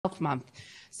Health Month.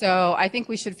 So I think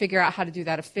we should figure out how to do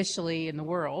that officially in the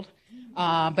world.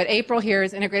 But April here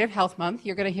is Integrative Health Month.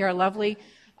 You're going to hear a lovely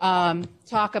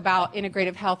talk about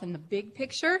integrative health in the big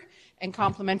picture and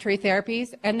complementary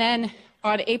therapies. And then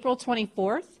on April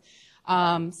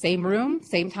 24th, same room,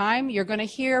 same time, you're going to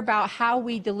hear about how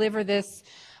we deliver this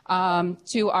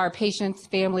to our patients,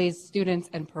 families, students,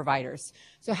 and providers.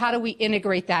 So how do we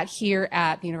integrate that here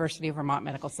at the University of Vermont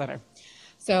Medical Center?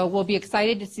 So we'll be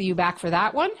excited to see you back for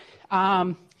that one.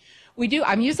 I'm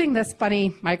using this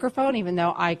funny microphone, even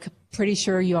though I'm pretty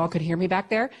sure you all could hear me back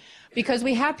there, because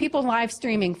we have people live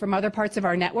streaming from other parts of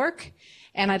our network,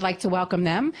 and I'd like to welcome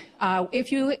them.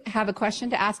 If you have a question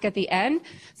to ask at the end,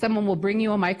 someone will bring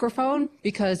you a microphone,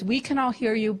 because we can all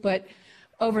hear you, but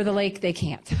over the lake they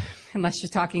can't, unless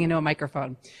you're talking into a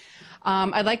microphone.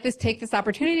 I'd like to take this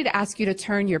opportunity to ask you to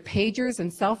turn your pagers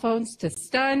and cell phones to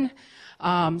stun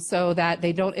so that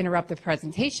they don't interrupt the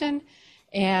presentation.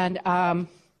 And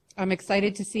I'm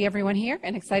excited to see everyone here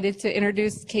and excited to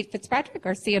introduce Kate Fitzpatrick,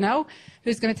 our CNO,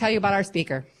 who's going to tell you about our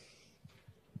speaker.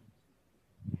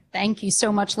 Thank you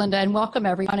so much, Linda, and welcome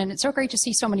everyone. And it's so great to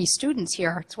see so many students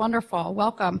here. It's wonderful.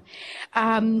 Welcome.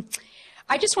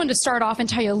 I just wanted to start off and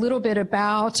tell you a little bit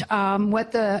about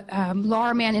what the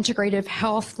Laura Mann Integrative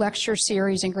Health Lecture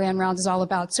Series and Grand Rounds is all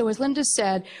about. So as Linda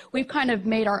said, we've kind of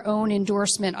made our own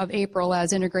endorsement of April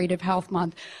as Integrative Health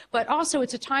Month, but also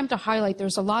it's a time to highlight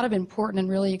there's a lot of important and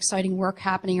really exciting work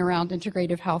happening around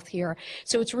integrative health here.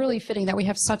 So it's really fitting that we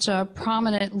have such a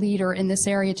prominent leader in this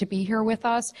area to be here with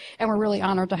us, and we're really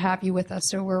honored to have you with us,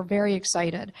 so we're very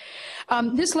excited.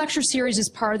 This lecture series is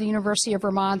part of the University of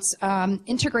Vermont's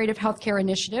Integrative Healthcare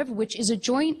Initiative, which is a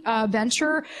joint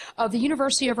venture of the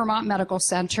University of Vermont Medical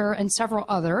Center and several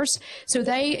others. So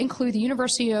they include the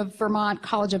University of Vermont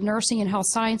College of Nursing and Health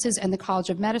Sciences and the College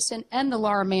of Medicine and the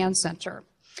Laura Mann Center.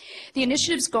 The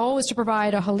initiative's goal is to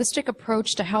provide a holistic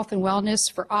approach to health and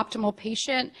wellness for optimal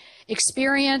patient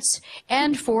experience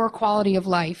and for quality of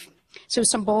life. So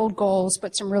some bold goals,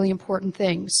 but some really important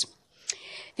things.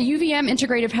 The UVM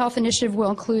Integrative Health Initiative will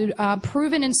include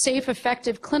proven and safe,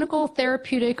 effective clinical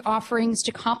therapeutic offerings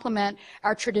to complement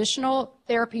our traditional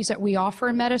therapies that we offer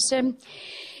in medicine.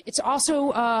 It's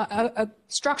also a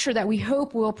structure that we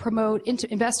hope will promote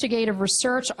investigative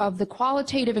research of the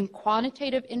qualitative and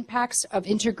quantitative impacts of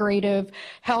integrative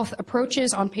health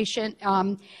approaches on patient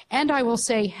and I will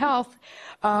say health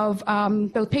of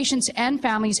both patients and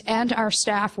families and our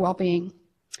staff well-being.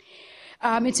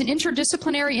 It's an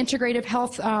interdisciplinary integrative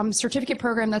health certificate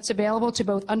program that's available to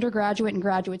both undergraduate and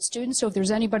graduate students. So if there's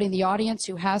anybody in the audience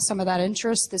who has some of that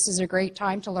interest, this is a great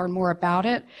time to learn more about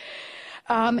it.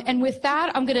 And with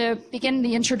that, I'm going to begin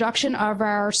the introduction of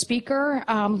our speaker,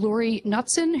 Lori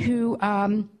Knutson, who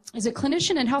is a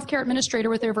clinician and healthcare administrator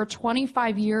with over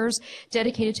 25 years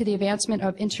dedicated to the advancement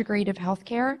of integrative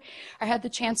healthcare. I had the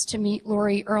chance to meet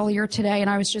Lori earlier today, and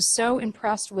I was just so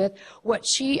impressed with what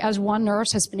she, as one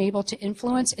nurse, has been able to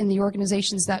influence in the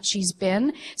organizations that she's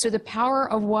been. So the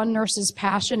power of one nurse's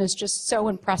passion is just so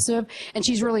impressive, and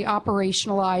she's really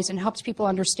operationalized and helps people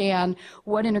understand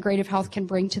what integrative health can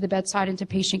bring to the bedside and to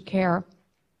patient care.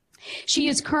 She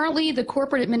is currently the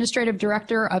Corporate Administrative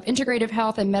Director of Integrative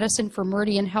Health and Medicine for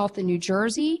Meridian Health in New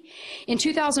Jersey. In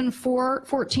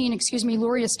 2014,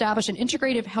 Lori established an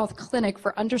integrative health clinic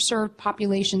for underserved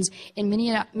populations in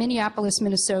Minneapolis,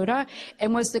 Minnesota,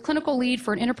 and was the clinical lead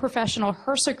for an interprofessional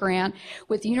HRSA grant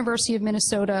with the University of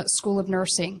Minnesota School of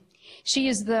Nursing. She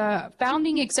is the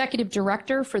founding executive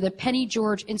director for the Penny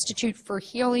George Institute for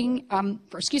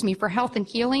Health and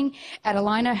Healing at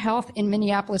Allina Health in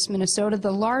Minneapolis, Minnesota,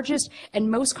 the largest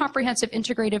and most comprehensive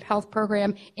integrative health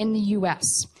program in the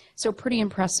U.S. So pretty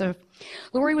impressive.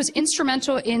 Lori was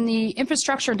instrumental in the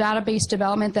infrastructure and database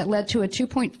development that led to a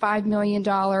 $2.5 million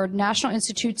National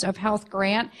Institutes of Health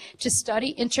grant to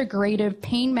study integrative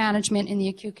pain management in the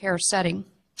acute care setting.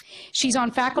 She's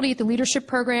on faculty at the Leadership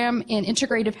Program in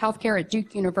Integrative Healthcare at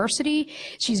Duke University.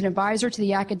 She's an advisor to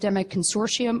the Academic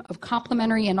Consortium of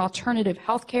Complementary and Alternative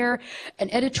Healthcare, an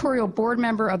editorial board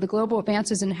member of the Global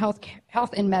Advances in Health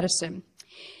and Medicine.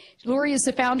 Lori is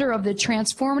the founder of the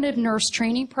Transformative Nurse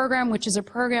Training Program, which is a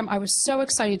program I was so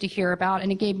excited to hear about,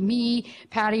 and it gave me,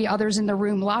 Patty, others in the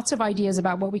room, lots of ideas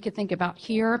about what we could think about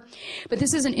here. But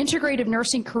this is an integrative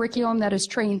nursing curriculum that has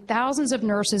trained thousands of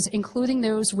nurses, including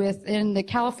those within the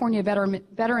California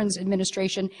Veterans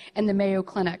Administration and the Mayo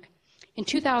Clinic. In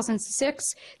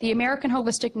 2006, the American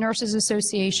Holistic Nurses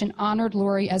Association honored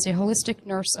Lori as a Holistic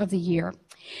Nurse of the Year.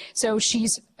 So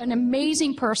she's an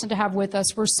amazing person to have with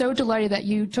us. We're so delighted that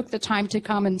you took the time to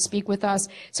come and speak with us.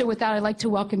 So with that, I'd like to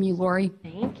welcome you, Lori.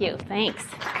 Thank you. Thanks.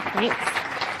 Thanks.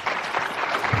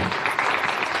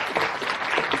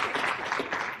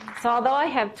 So although I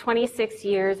have 26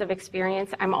 years of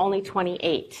experience, I'm only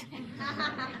 28.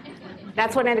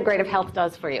 That's what integrative health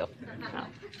does for you.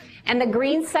 And the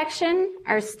green section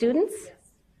are students?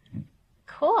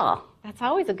 Cool. That's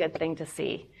always a good thing to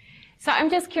see. So I'm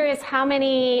just curious, how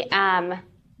many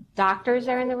doctors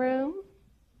are in the room?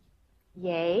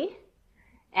 Yay.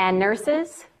 And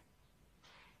nurses?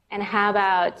 And how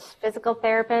about physical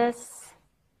therapists,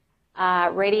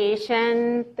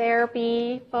 radiation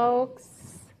therapy folks,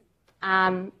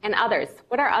 and others?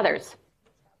 What are others?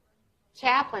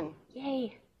 Chaplain.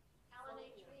 Yay.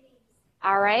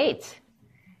 All right.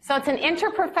 So it's an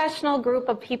interprofessional group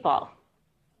of people,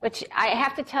 which I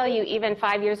have to tell you, even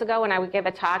 5 years ago when I would give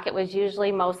a talk, it was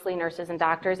usually mostly nurses and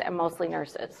doctors and mostly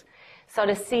nurses. So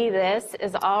to see this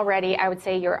is already, I would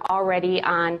say you're already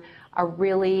on a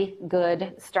really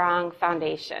good, strong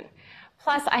foundation.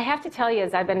 Plus, I have to tell you,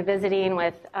 as I've been visiting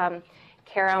with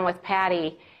Kara and with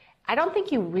Patty, I don't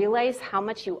think you realize how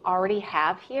much you already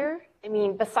have here. I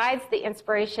mean, besides the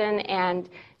inspiration and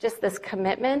just this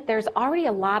commitment, there's already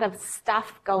a lot of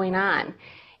stuff going on.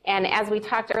 And as we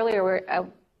talked earlier,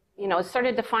 we're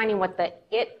started defining what the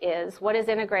it is, what is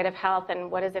integrative health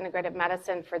and what is integrative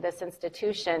medicine for this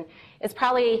institution is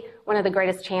probably one of the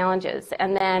greatest challenges.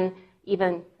 And then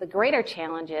even the greater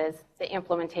challenge is the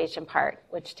implementation part,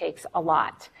 which takes a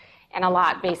lot, and a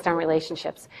lot based on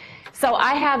relationships. So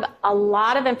I have a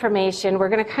lot of information. We're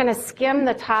going to kind of skim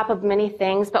the top of many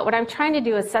things, but what I'm trying to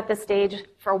do is set the stage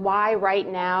for why right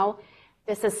now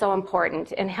this is so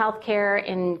important in healthcare,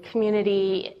 in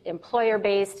community,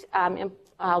 employer-based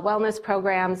wellness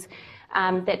programs,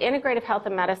 that integrative health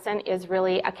and medicine is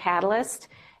really a catalyst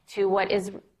to what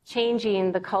is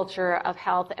changing the culture of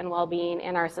health and well-being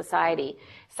in our society.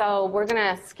 So we're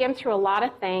going to skim through a lot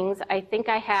of things. I think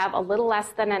I have a little less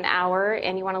than an hour,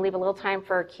 and you want to leave a little time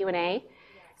for Q&A.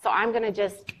 So I'm going to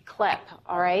just clip,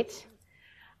 all right?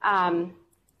 But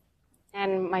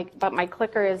my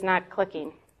clicker is not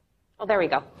clicking. Oh, there we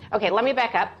go. Okay, let me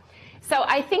back up. So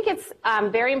I think it's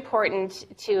very important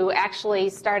to actually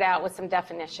start out with some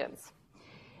definitions,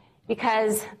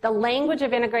 because the language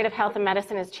of integrative health and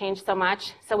medicine has changed so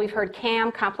much. So we've heard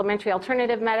CAM, complementary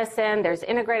alternative medicine, there's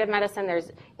integrative medicine,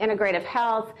 there's integrative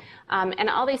health, and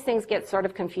all these things get sort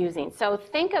of confusing. So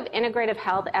think of integrative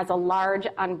health as a large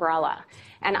umbrella.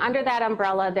 And under that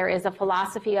umbrella, there is a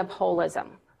philosophy of holism,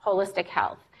 holistic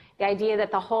health. The idea that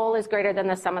the whole is greater than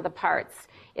the sum of the parts.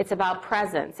 It's about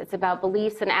presence. It's about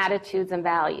beliefs and attitudes and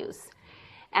values.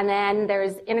 And then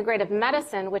there's integrative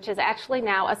medicine, which is actually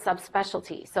now a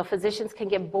subspecialty. So physicians can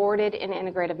get boarded in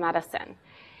integrative medicine.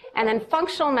 And then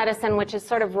functional medicine, which is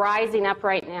sort of rising up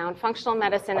right now. And functional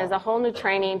medicine is a whole new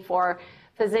training for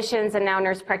physicians and now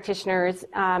nurse practitioners.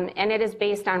 And it is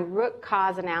based on root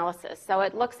cause analysis. So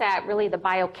it looks at really the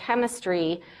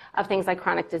biochemistry of things like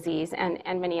chronic disease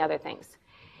and many other things.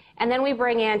 And then we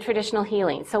bring in traditional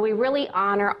healing. So we really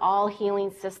honor all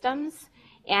healing systems.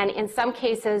 And in some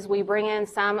cases, we bring in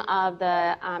some of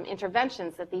the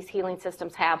interventions that these healing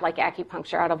systems have, like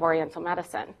acupuncture out of Oriental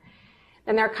medicine.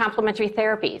 Then there are complementary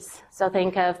therapies. So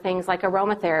think of things like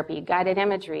aromatherapy, guided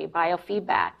imagery,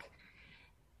 biofeedback.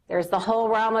 There's the whole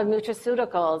realm of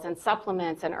nutraceuticals and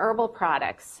supplements and herbal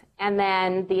products. And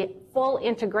then the full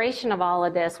integration of all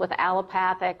of this with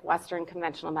allopathic, Western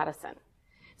conventional medicine.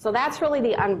 So that's really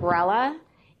the umbrella.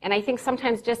 And I think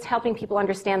sometimes just helping people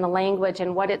understand the language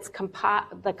and what it's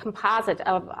the composite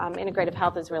of integrative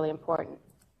health is really important.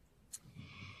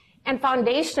 And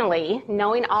foundationally,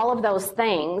 knowing all of those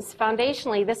things,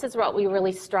 foundationally, this is what we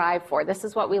really strive for. This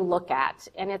is what we look at.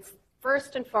 And it's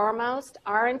first and foremost,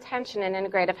 our intention in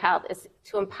integrative health is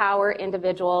to empower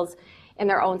individuals in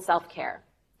their own self-care.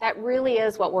 That really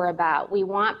is what we're about. We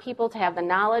want people to have the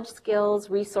knowledge, skills,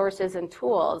 resources, and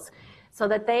tools so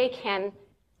that they can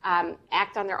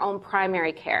act on their own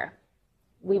primary care.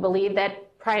 We believe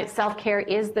that self-care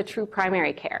is the true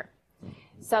primary care.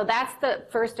 So that's the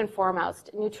first and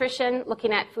foremost. Nutrition,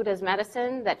 looking at food as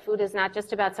medicine, that food is not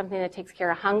just about something that takes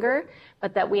care of hunger,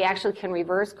 but that we actually can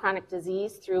reverse chronic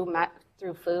disease through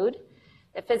food.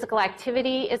 That physical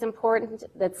activity is important,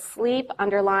 that sleep,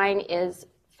 underlying, is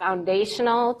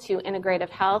foundational to integrative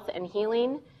health and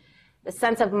healing. The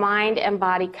sense of mind and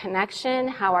body connection,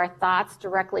 how our thoughts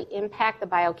directly impact the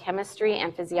biochemistry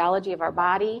and physiology of our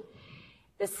body.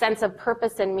 The sense of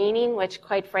purpose and meaning, which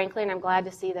quite frankly, and I'm glad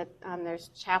to see that there's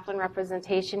chaplain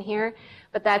representation here,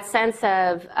 but that sense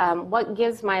of what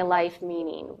gives my life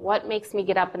meaning, what makes me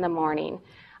get up in the morning,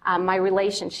 my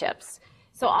relationships.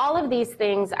 So all of these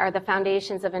things are the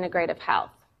foundations of integrative health.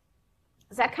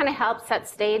 Does that kind of help set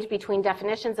stage between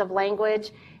definitions of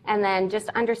language and then just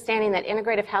understanding that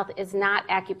integrative health is not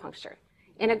acupuncture.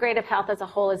 Integrative health as a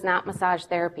whole is not massage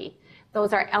therapy.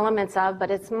 Those are elements of,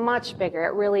 but it's much bigger.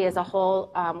 It really is a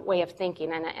whole way of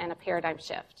thinking and a paradigm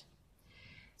shift.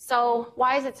 So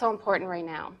why is it so important right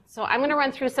now? So I'm going to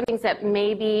run through some things that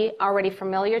may be already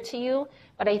familiar to you,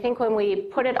 but I think when we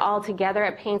put it all together,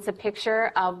 it paints a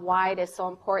picture of why it is so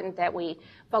important that we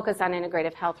focus on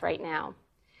integrative health right now.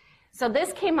 So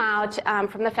this came out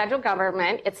from the federal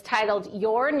government. It's titled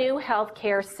Your New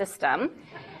Healthcare System.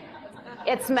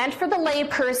 It's meant for the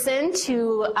layperson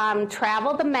to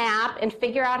travel the map and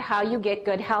figure out how you get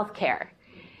good health care.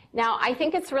 Now, I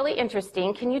think it's really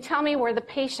interesting. Can you tell me where the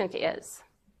patient is?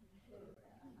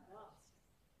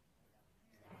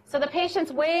 So the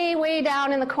patient's way, way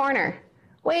down in the corner,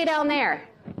 way down there.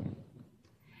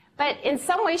 But in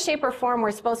some way, shape, or form,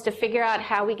 we're supposed to figure out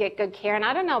how we get good care. And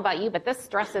I don't know about you, but this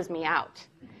stresses me out.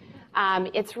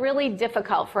 It's really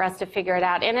difficult for us to figure it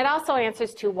out. And it also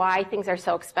answers to why things are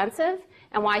so expensive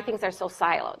and why things are so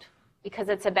siloed, because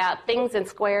it's about things in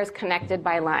squares connected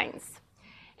by lines.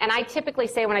 And I typically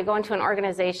say when I go into an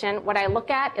organization, what I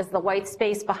look at is the white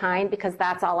space behind, because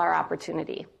that's all our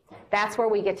opportunity. That's where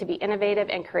we get to be innovative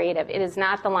and creative. It is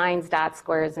not the lines, dots,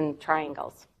 squares, and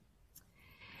triangles.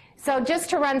 So just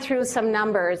to run through some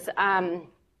numbers,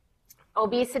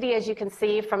 obesity, as you can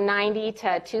see, from 90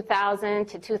 to 2000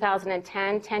 to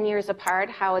 2010, 10 years apart,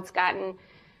 how it's gotten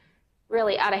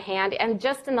really out of hand. And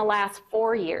just in the last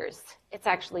 4 years, it's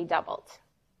actually doubled.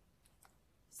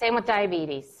 Same with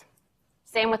diabetes.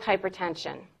 Same with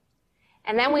hypertension.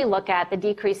 And then we look at the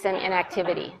decrease in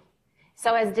inactivity.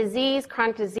 So as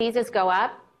chronic diseases go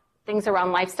up, things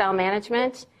around lifestyle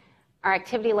management, our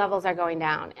activity levels are going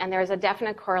down. And there's a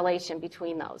definite correlation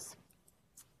between those.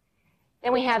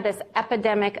 Then we have this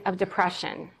epidemic of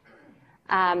depression.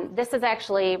 This is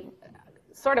actually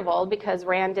sort of old because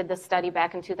Rand did this study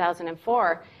back in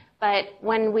 2004. But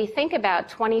when we think about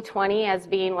 2020 as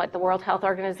being what the World Health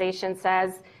Organization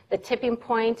says, the tipping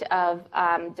point of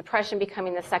depression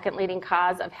becoming the second leading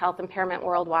cause of health impairment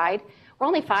worldwide, we're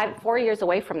only 4 years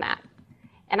away from that.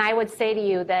 And I would say to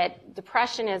you that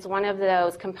depression is one of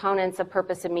those components of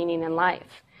purpose and meaning in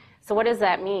life. So what does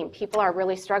that mean? People are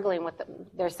really struggling with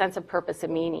their sense of purpose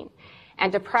and meaning.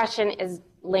 And depression is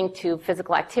linked to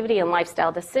physical activity and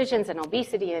lifestyle decisions and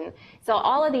obesity. And so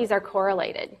all of these are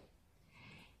correlated.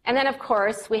 And then, of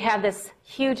course, we have this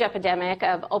huge epidemic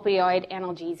of opioid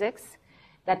analgesics,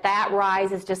 that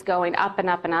rise is just going up and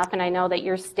up and up. And I know that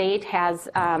your state has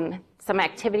some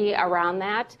activity around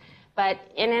that. But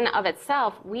in and of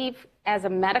itself, we've, as a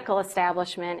medical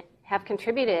establishment, have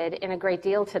contributed in a great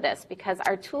deal to this, because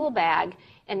our tool bag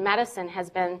in medicine has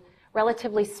been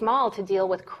relatively small to deal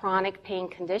with chronic pain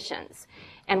conditions.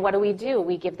 And what do?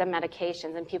 We give them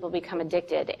medications, and people become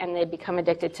addicted, and they become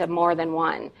addicted to more than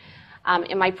one.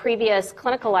 In my previous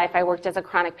clinical life, I worked as a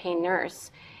chronic pain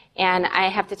nurse. And I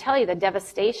have to tell you the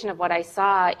devastation of what I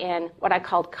saw in what I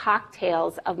called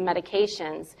cocktails of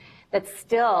medications that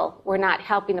still were not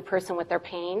helping the person with their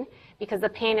pain, because the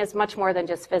pain is much more than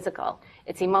just physical.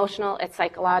 It's emotional, it's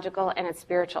psychological, and it's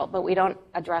spiritual. But we don't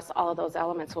address all of those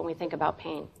elements when we think about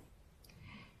pain.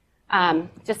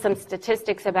 Just some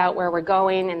statistics about where we're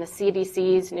going in the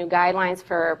CDC's new guidelines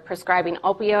for prescribing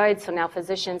opioids. So now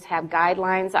physicians have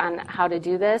guidelines on how to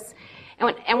do this.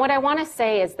 And what I want to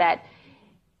say is that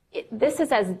this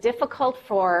is as difficult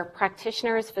for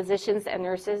practitioners, physicians, and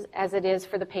nurses as it is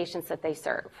for the patients that they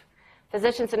serve.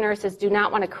 Physicians and nurses do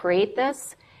not want to create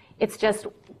this. It's just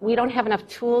we don't have enough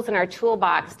tools in our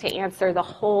toolbox to answer the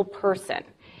whole person.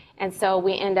 And so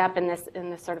we end up in this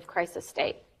sort of crisis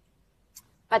state.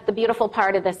 But the beautiful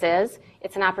part of this is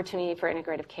it's an opportunity for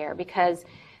integrative care, because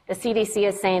the CDC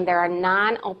is saying there are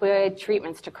non-opioid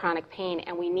treatments to chronic pain,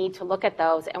 and we need to look at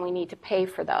those, and we need to pay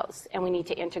for those, and we need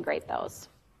to integrate those.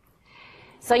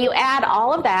 So you add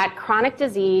all of that, chronic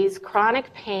disease,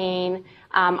 chronic pain,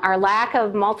 our lack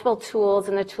of multiple tools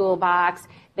in the toolbox,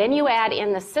 then you add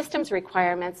in the systems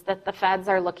requirements that the feds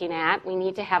are looking at. We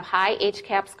need to have high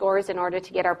HCAP scores in order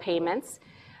to get our payments.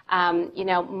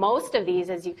 Most of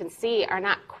these, as you can see, are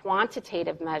not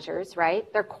quantitative measures,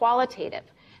 right? They're qualitative.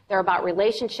 They're about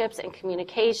relationships and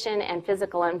communication and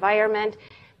physical environment,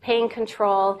 pain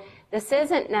control. This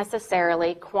isn't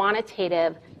necessarily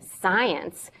quantitative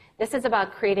science. This is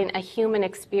about creating a human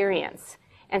experience.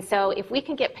 And so if we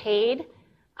can get paid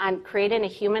on creating a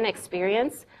human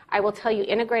experience, I will tell you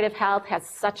integrative health has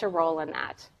such a role in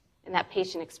that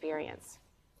patient experience.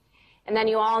 And then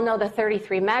you all know the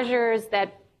 33 measures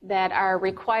that are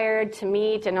required to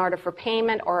meet in order for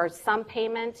payment or some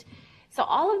payment. So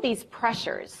all of these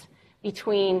pressures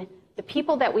between the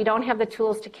people that we don't have the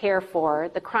tools to care for,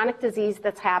 the chronic disease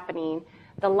that's happening,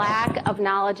 the lack of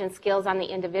knowledge and skills on the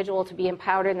individual to be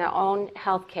empowered in their own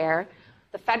health care,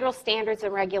 the federal standards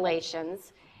and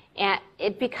regulations, and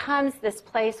it becomes this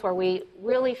place where we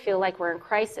really feel like we're in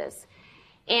crisis.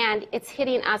 And it's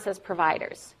hitting us as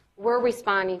providers. We're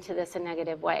responding to this in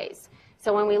negative ways.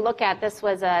 So when we look at, this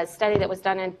was a study that was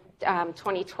done in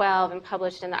 2012 and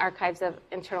published in the Archives of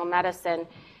Internal Medicine,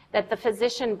 that the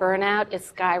physician burnout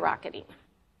is skyrocketing.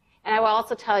 And I will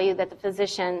also tell you that the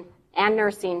physician and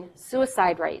nursing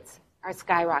suicide rates are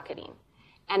skyrocketing.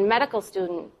 And medical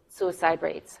student suicide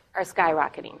rates are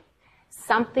skyrocketing.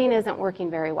 Something isn't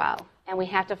working very well, and we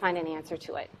have to find an answer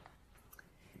to it.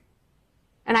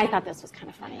 And I thought this was kind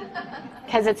of funny,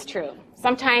 because it's true.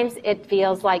 Sometimes it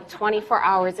feels like 24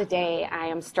 hours a day I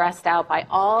am stressed out by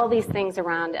all these things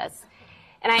around us.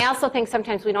 And I also think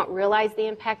sometimes we don't realize the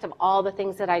impact of all the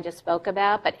things that I just spoke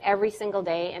about, but every single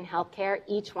day in healthcare,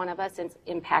 each one of us is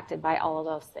impacted by all of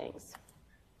those things.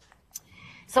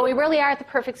 So we really are at the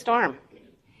perfect storm.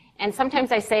 And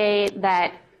sometimes I say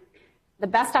that the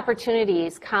best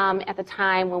opportunities come at the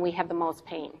time when we have the most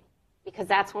pain, because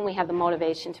that's when we have the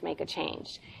motivation to make a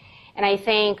change. And I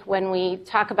think when we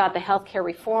talk about the healthcare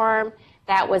reform,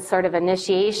 that was sort of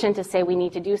initiation to say we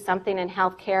need to do something in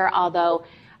healthcare, although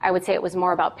I would say it was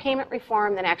more about payment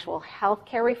reform than actual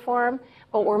healthcare reform,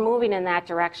 but we're moving in that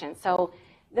direction. So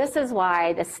this is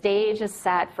why the stage is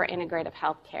set for integrative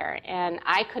healthcare. And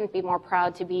I couldn't be more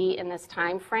proud to be in this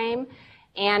time frame,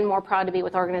 and more proud to be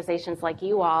with organizations like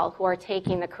you all who are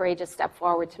taking the courageous step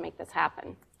forward to make this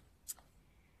happen.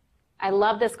 I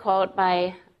love this quote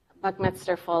by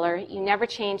Buckminster Fuller: "You never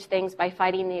change things by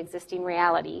fighting the existing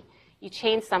reality. You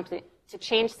change something to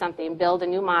change something, build a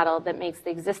new model that makes the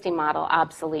existing model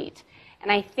obsolete."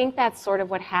 And I think that's sort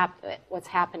of what's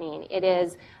happening. It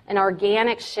is an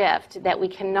organic shift that we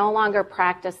can no longer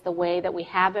practice the way that we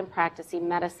have been practicing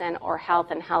medicine or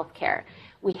health and healthcare.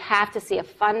 We have to see a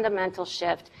fundamental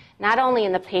shift, not only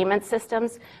in the payment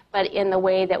systems, but in the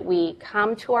way that we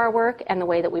come to our work and the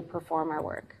way that we perform our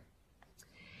work.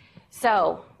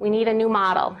 So we need a new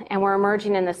model, and we're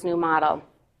emerging in this new model.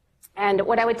 And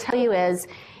what I would tell you is,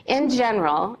 in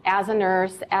general, as a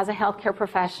nurse, as a healthcare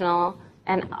professional,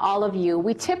 and all of you,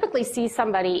 we typically see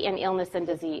somebody in illness and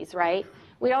disease, right?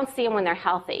 We don't see them when they're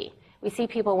healthy. We see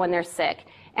people when they're sick.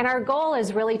 And our goal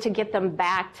is really to get them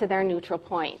back to their neutral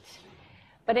point.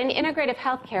 But in integrative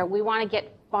healthcare, we want to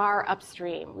get far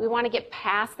upstream. We want to get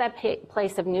past that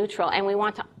place of neutral, and we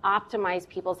want to optimize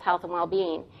people's health and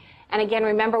well-being. And again,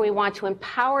 remember, we want to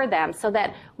empower them so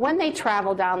that when they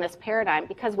travel down this paradigm,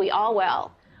 because we all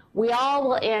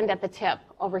will end at the tip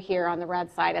over here on the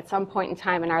red side at some point in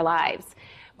time in our lives.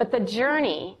 But the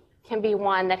journey can be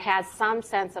one that has some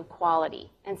sense of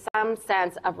quality and some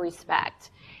sense of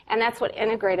respect. And that's what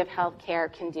integrative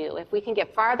healthcare can do. If we can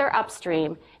get farther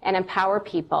upstream and empower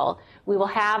people, we will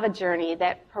have a journey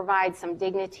that provides some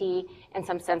dignity and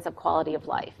some sense of quality of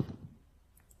life.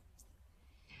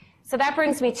 So that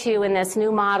brings me to, in this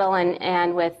new model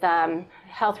and with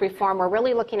health reform, we're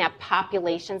really looking at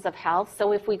populations of health.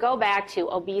 So if we go back to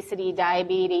obesity,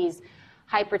 diabetes,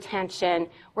 hypertension,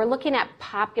 we're looking at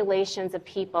populations of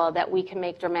people that we can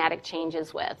make dramatic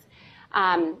changes with.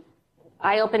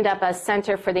 I opened up a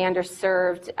center for the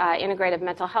underserved, integrative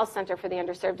mental health center for the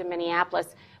underserved in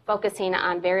Minneapolis, focusing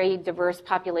on very diverse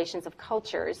populations of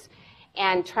cultures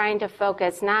and trying to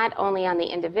focus not only on the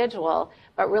individual,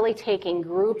 but really taking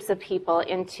groups of people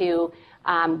into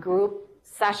group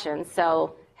sessions,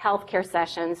 so healthcare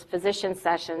sessions, physician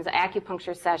sessions,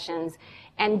 acupuncture sessions,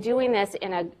 and doing this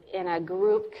in a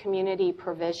group community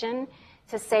provision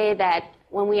to say that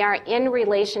when we are in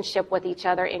relationship with each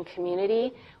other in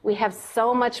community, we have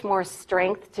so much more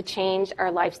strength to change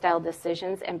our lifestyle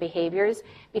decisions and behaviors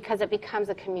because it becomes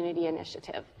a community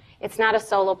initiative. It's not a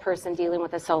solo person dealing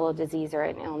with a solo disease or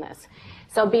an illness.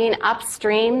 So being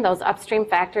upstream, those upstream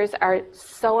factors are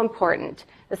so important.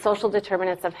 The social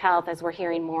determinants of health, as we're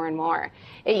hearing more and more.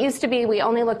 It used to be we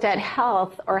only looked at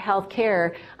health or health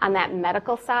care on that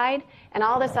medical side, and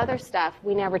all this other stuff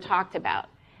we never talked about.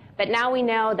 But now we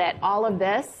know that all of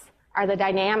this are the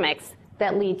dynamics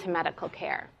that lead to medical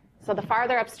care. So the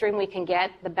farther upstream we can get,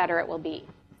 the better it will be.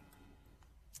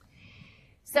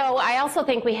 So I also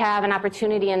think we have an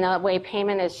opportunity in the way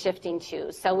payment is shifting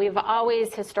too. So we've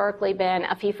always historically been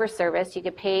a fee for service. You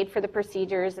get paid for the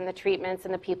procedures and the treatments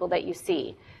and the people that you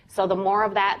see. So the more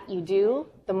of that you do,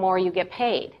 the more you get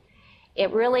paid.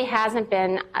 It really hasn't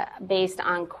been based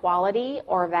on quality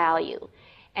or value.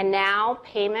 And now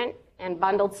payment and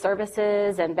bundled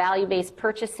services and value-based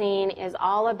purchasing is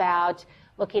all about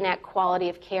looking at quality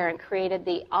of care and created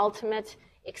the ultimate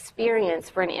experience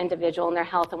for an individual in their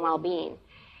health and well-being.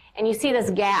 And you see this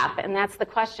gap, and that's the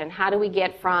question. How do we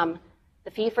get from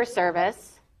the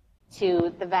fee-for-service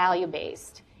to the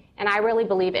value-based? And I really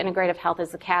believe integrative health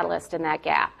is the catalyst in that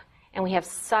gap. And we have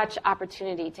such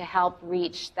opportunity to help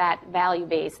reach that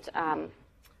value-based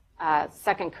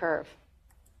second curve.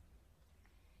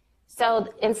 So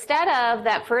instead of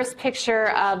that first picture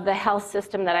of the health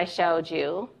system that I showed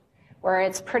you, where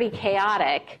it's pretty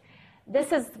chaotic,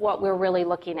 this is what we're really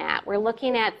looking at. We're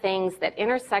looking at things that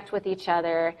intersect with each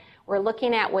other. We're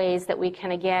looking at ways that we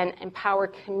can, again, empower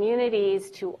communities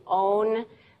to own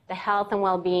the health and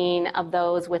well-being of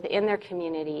those within their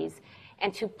communities,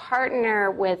 and to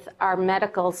partner with our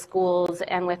medical schools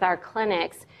and with our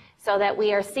clinics so that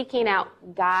we are seeking out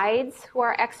guides who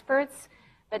are experts,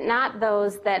 but not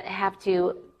those that have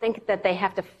to think that they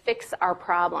have to fix our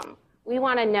problem. We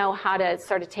want to know how to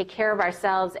sort of take care of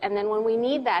ourselves, and then when we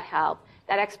need that help,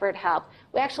 that expert help,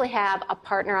 we actually have a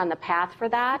partner on the path for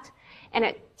that. And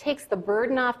it takes the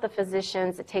burden off the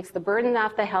physicians, it takes the burden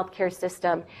off the healthcare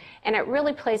system, and it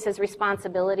really places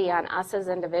responsibility on us as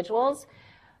individuals.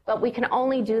 But we can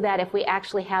only do that if we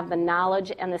actually have the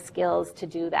knowledge and the skills to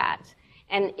do that.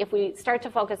 And if we start to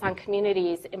focus on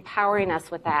communities empowering us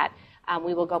with that,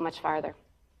 we will go much farther.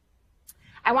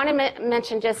 I want to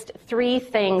mention just 3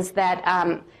 things that,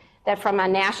 that from a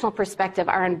national perspective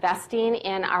are investing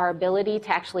in our ability to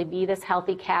actually be this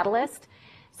healthy catalyst.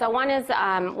 So one is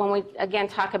when we, again,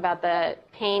 talk about the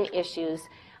pain issues,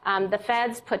 the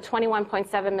feds put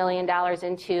 $21.7 million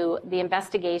into the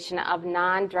investigation of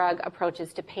non-drug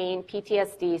approaches to pain,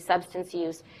 PTSD, substance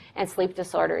use, and sleep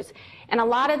disorders. And a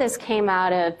lot of this came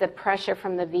out of the pressure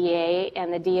from the VA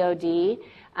and the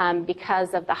DOD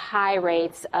because of the high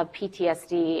rates of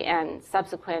PTSD and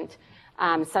subsequent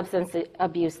substance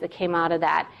abuse that came out of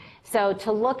that. So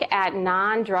to look at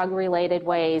non-drug related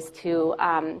ways to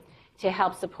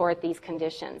help support these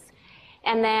conditions.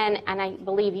 And then, and I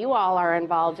believe you all are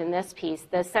involved in this piece,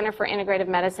 the Center for Integrative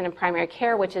Medicine and Primary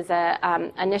Care, which is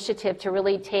an initiative to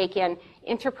really take in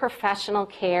interprofessional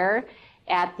care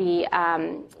at the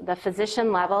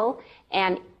physician level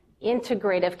and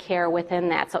integrative care within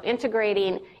that. So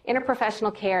integrating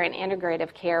interprofessional care and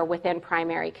integrative care within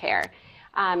primary care.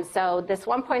 So this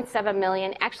 $1.7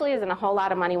 million actually isn't a whole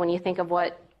lot of money when you think of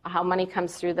how money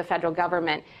comes through the federal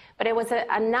government. But it was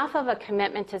enough of a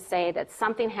commitment to say that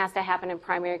something has to happen in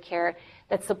primary care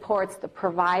that supports the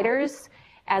providers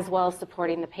as well as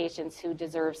supporting the patients who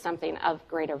deserve something of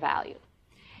greater value.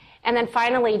 And then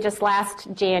finally, just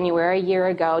last January, a year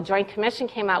ago, Joint Commission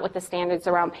came out with the standards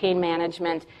around pain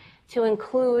management to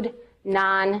include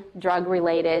non-drug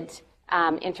related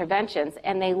interventions.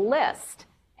 And they list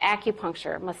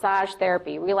acupuncture, massage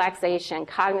therapy, relaxation,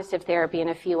 cognitive therapy,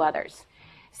 and a few others.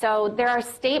 So there are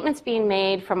statements being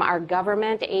made from our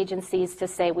government agencies to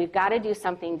say we've got to do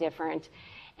something different.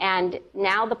 And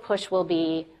now the push will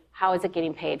be, how is it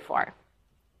getting paid for?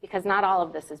 Because not all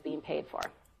of this is being paid for.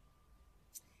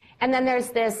 And then there's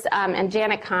this, and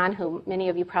Janet Kahn, who many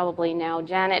of you probably know.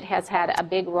 Janet has had a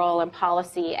big role in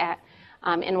policy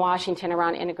in Washington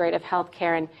around integrative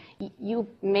healthcare. And you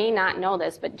may not know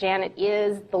this, but Janet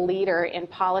is the leader in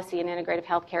policy and integrative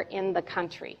healthcare in the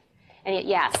country. And yet,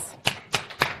 yes.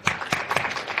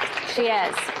 She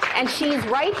is. And she's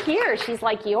right here. She's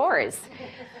like yours.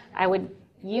 I would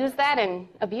use that and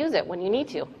abuse it when you need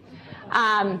to.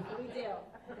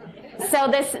 So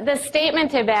this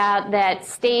statement about that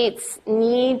states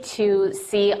need to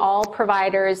see all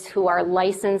providers who are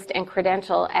licensed and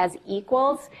credentialed as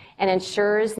equals, and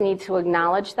insurers need to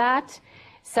acknowledge that.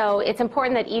 So it's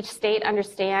important that each state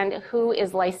understand who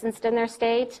is licensed in their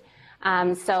state.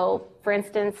 So, for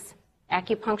instance,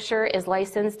 acupuncture is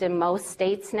licensed in most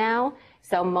states now,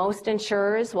 so most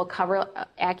insurers will cover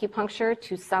acupuncture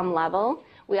to some level.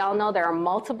 We all know there are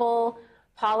multiple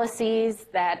policies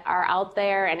that are out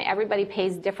there and everybody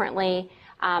pays differently,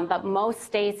 but most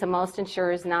states and most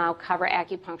insurers now cover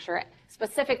acupuncture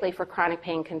specifically for chronic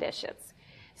pain conditions.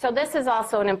 So this is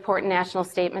also an important national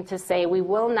statement to say we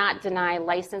will not deny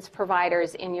licensed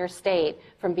providers in your state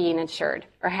from being insured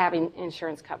or having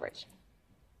insurance coverage.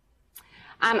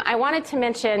 I wanted to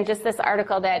mention just this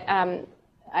article that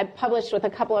I published with a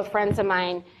couple of friends of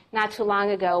mine not too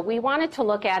long ago. We wanted to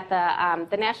look at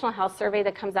the National Health Survey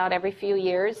that comes out every few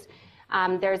years.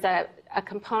 There's a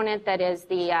component that is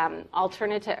the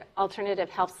alternative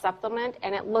health supplement,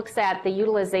 and it looks at the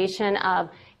utilization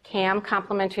of CAM,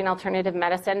 complementary and alternative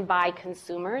medicine, by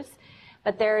consumers.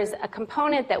 But there's a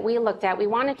component that we looked at. We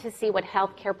wanted to see what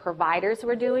healthcare providers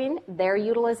were doing, their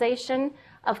utilization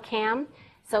of CAM.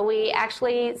 So we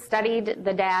actually studied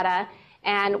the data,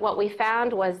 and what we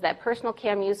found was that personal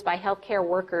CAM use by healthcare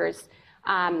workers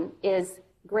is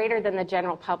greater than the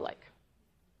general public.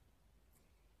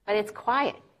 But it's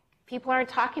quiet. People aren't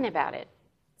talking about it.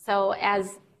 So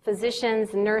as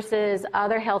physicians, nurses,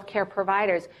 other healthcare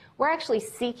providers, we're actually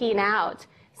seeking out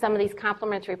some of these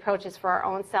complementary approaches for our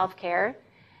own self-care,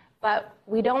 but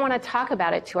we don't want to talk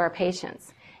about it to our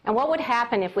patients. And what would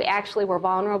happen if we actually were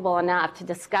vulnerable enough to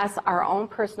discuss our own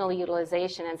personal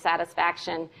utilization and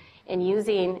satisfaction in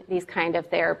using these kind of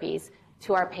therapies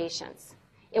to our patients?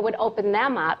 It would open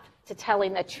them up to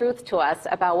telling the truth to us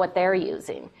about what they're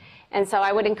using. And so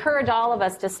I would encourage all of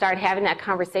us to start having that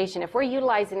conversation. If we're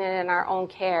utilizing it in our own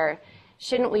care,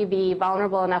 shouldn't we be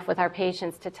vulnerable enough with our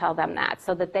patients to tell them that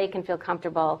so that they can feel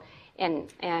comfortable in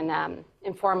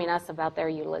informing us about their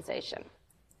utilization?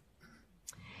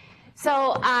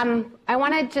 So I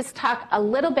want to just talk a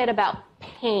little bit about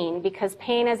pain, because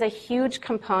pain is a huge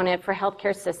component for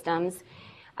healthcare systems.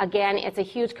 Again, it's a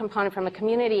huge component from a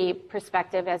community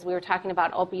perspective, as we were talking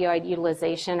about opioid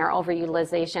utilization or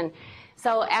overutilization.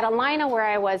 So at Alina, where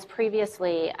I was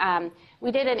previously,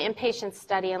 we did an inpatient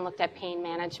study and looked at pain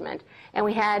management. And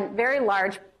we had very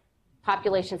large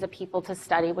populations of people to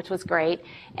study, which was great.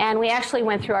 And we actually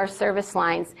went through our service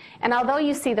lines. And although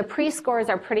you see the pre-scores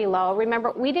are pretty low,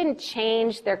 remember, we didn't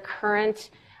change their current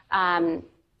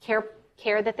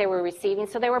care that they were receiving.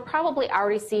 So they were probably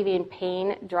already receiving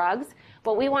pain drugs.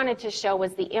 What we wanted to show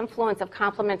was the influence of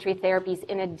complementary therapies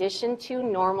in addition to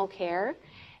normal care.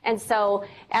 And so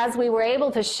as we were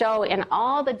able to show in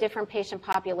all the different patient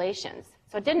populations,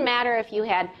 so it didn't matter if you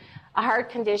had a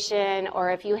heart condition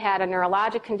or if you had a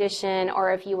neurologic condition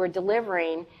or if you were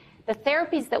delivering, the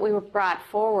therapies that we were brought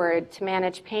forward to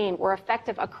manage pain were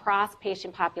effective across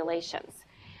patient populations.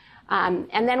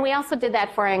 And then we also did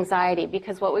that for anxiety,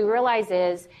 because what we realize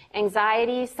is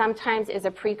anxiety sometimes is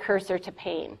a precursor to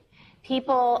pain.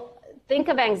 People think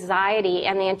of anxiety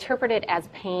and they interpret it as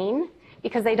pain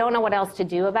because they don't know what else to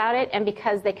do about it and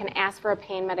because they can ask for a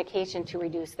pain medication to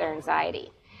reduce their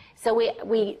anxiety. So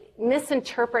we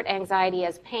misinterpret anxiety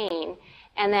as pain,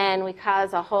 and then we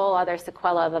cause a whole other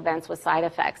sequela of events with side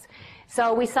effects.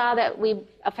 So we saw that we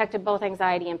affected both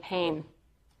anxiety and pain.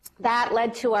 That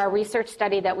led to our research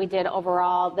study that we did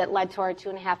overall that led to our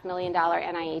 $2.5 million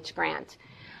NIH grant.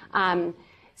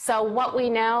 So what we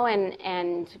know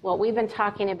and what we've been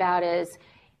talking about is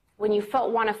when you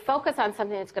want to focus on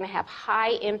something that's going to have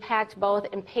high impact both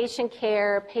in patient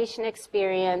care, patient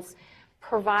experience,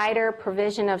 provider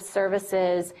provision of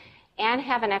services, and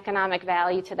have an economic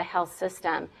value to the health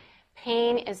system,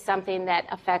 pain is something that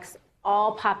affects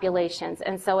all populations.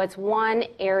 And so it's one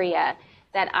area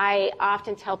that I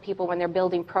often tell people when they're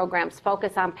building programs,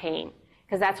 focus on pain,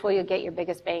 because that's where you'll get your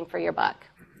biggest bang for your buck.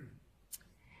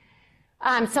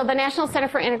 So the National Center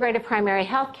for Integrative Primary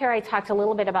Healthcare, I talked a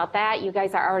little bit about that. You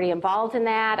guys are already involved in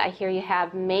that. I hear you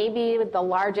have maybe the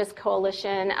largest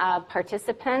coalition of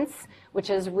participants, which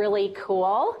is really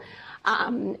cool.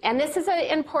 And this is an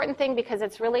important thing because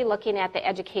it's really looking at the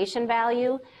education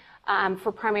value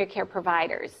for primary care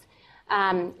providers.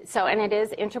 And it is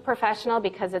interprofessional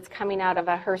because it's coming out of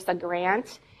a HRSA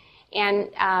grant.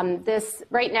 And this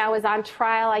right now is on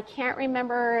trial. I can't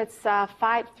remember, it's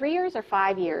 3 years or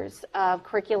 5 years of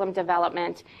curriculum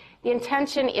development. The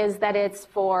intention is that it's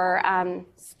for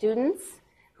students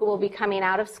who will be coming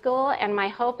out of school. And my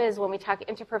hope is when we talk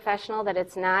interprofessional that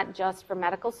it's not just for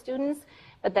medical students,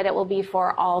 but that it will be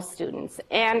for all students.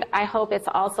 And I hope it's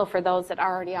also for those that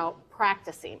are already out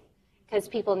practicing, because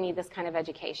people need this kind of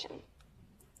education.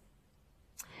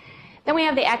 Then we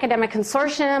have the Academic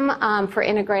Consortium for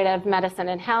Integrative Medicine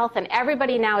and Health, and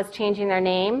everybody now is changing their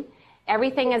name.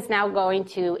 Everything is now going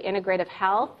to Integrative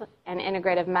Health and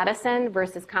Integrative Medicine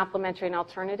versus Complementary and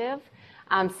Alternative.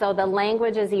 So the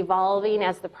language is evolving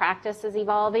as the practice is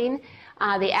evolving.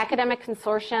 The Academic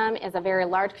Consortium is a very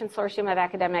large consortium of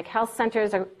academic health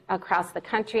centers across the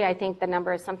country. I think the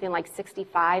number is something like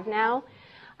 65 now.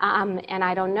 And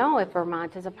I don't know if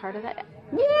Vermont is a part of that.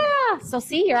 Yeah, so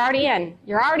see, you're already in.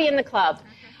 You're already in the club.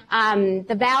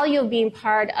 The value of being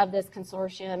part of this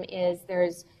consortium is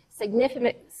there's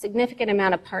significant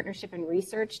amount of partnership and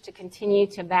research to continue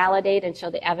to validate and show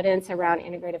the evidence around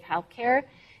integrative healthcare.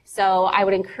 So I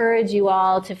would encourage you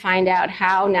all to find out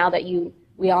how, now that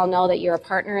we all know that you're a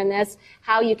partner in this,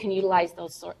 how you can utilize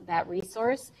that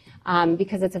resource,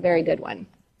 because it's a very good one.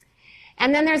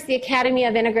 And then there's the Academy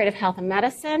of Integrative Health and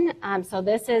Medicine. So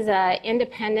this is an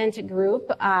independent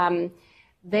group. In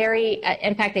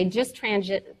fact, they just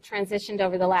transitioned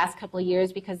over the last couple of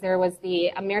years because there was the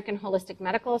American Holistic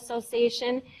Medical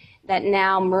Association that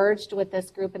now merged with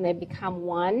this group and they've become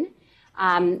one.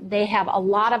 They have a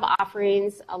lot of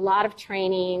offerings, a lot of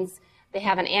trainings, They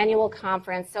have an annual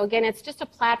conference. So again, it's just a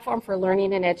platform for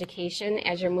learning and education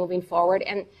as you're moving forward.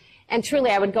 And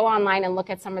truly, I would go online and look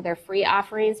at some of their free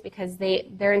offerings because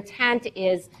their intent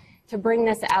is to bring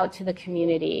this out to the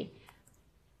community.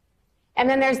 And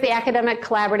then there's the Academic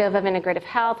Collaborative of Integrative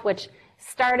Health, which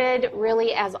started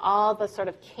really as all the sort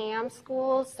of CAM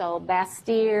schools, so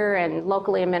Bastyr, and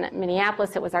locally in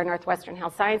Minneapolis, it was our Northwestern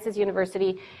Health Sciences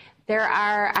University. There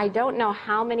are, I don't know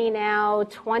how many now,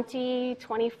 20,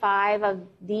 25 of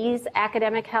these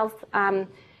academic health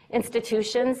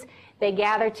institutions. They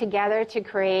gather together to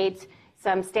create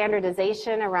some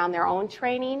standardization around their own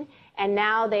training, and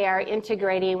now they are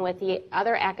integrating with the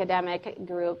other academic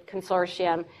group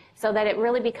consortium so that it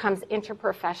really becomes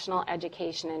interprofessional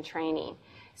education and training.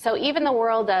 So even the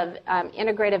world of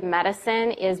integrative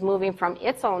medicine is moving from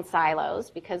its own silos,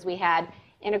 because we had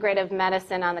integrative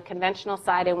medicine on the conventional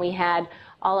side and we had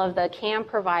all of the CAM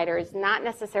providers not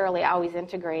necessarily always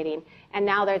integrating, and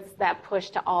now there's that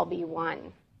push to all be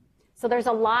one. So there's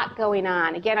a lot going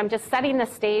on. Again, I'm just setting the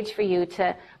stage for you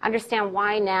to understand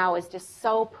why now is just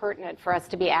so pertinent for us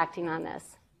to be acting on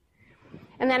this.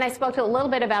 And then I spoke to a little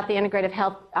bit about the Integrative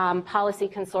Health Policy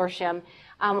Consortium.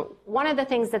 One of the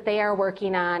things that they are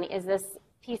working on is this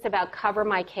piece about Cover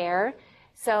My Care.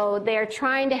 So they're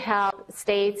trying to help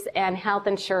states and health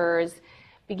insurers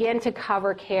begin to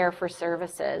cover care for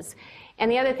services.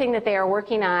 And the other thing that they are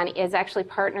working on is actually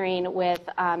partnering with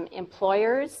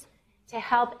employers to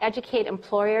help educate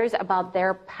employers about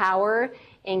their power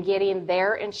in getting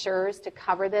their insurers to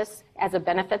cover this as a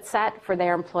benefit set for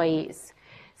their employees.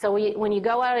 So when you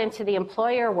go out into the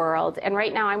employer world, and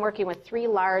right now I'm working with 3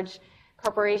 large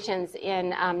corporations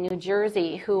in New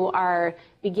Jersey who are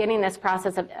beginning this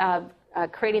process of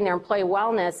creating their employee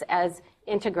wellness as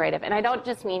integrative. And I don't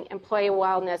just mean employee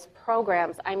wellness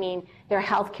programs, I mean their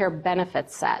healthcare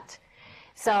benefit set.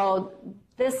 So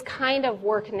this kind of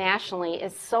work nationally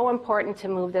is so important to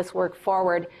move this work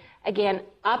forward, again,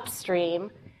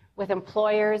 upstream with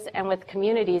employers and with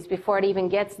communities before it even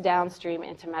gets downstream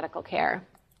into medical care.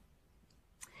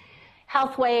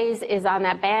 Healthways is on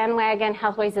that bandwagon.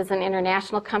 Healthways is an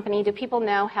international company. Do people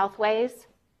know Healthways?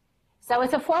 So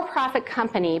it's a for-profit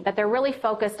company, but they're really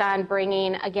focused on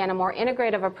bringing, again, a more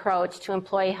integrative approach to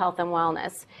employee health and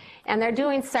wellness. And they're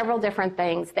doing several different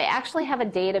things. They actually have a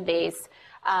database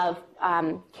of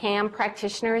CAM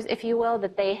practitioners, if you will,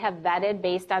 that they have vetted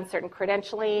based on certain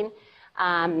credentialing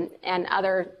and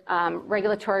other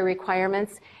regulatory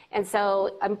requirements. And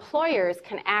so employers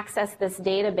can access this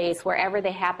database wherever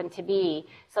they happen to be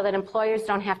so that employers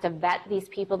don't have to vet these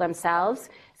people themselves.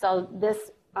 So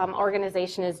this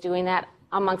organization is doing that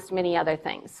amongst many other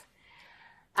things.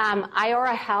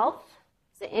 Iora Health.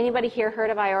 Has anybody here heard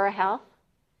of Iora Health?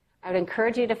 I would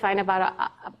encourage you to find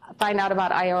out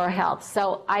about Iora Health.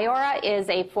 So Iora is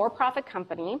a for-profit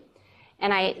company,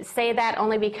 and I say that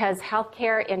only because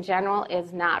healthcare in general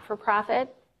is not for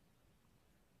profit,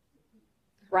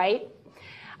 right?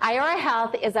 Iora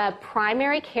Health is a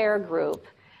primary care group.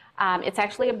 It's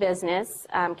actually a business,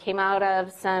 came out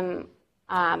of some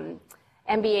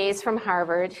MBAs from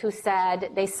Harvard who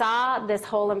said they saw this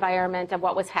whole environment of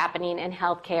what was happening in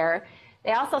healthcare.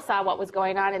 They also saw what was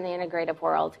going on in the integrative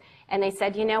world. And they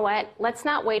said, you know what, let's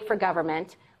not wait for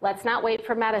government. Let's not wait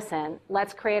for medicine.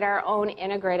 Let's create our own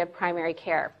integrative primary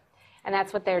care. And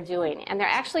that's what they're doing. And they're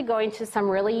actually going to some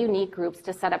really unique groups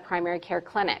to set up primary care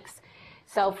clinics.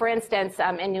 So for instance,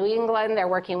 in New England, they're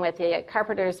working with the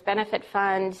Carpenters Benefit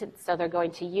Fund. So they're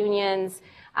going to unions.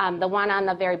 The one on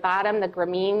the very bottom, the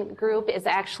Grameen group, is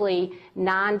actually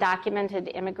non-documented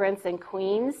immigrants in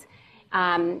Queens.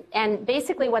 And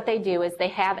basically what they do is they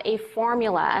have a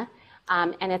formula,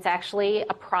 and it's actually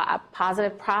a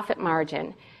positive profit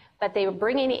margin. But they were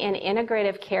bringing in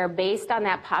integrative care based on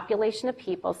that population of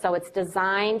people. So it's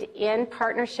designed in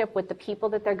partnership with the people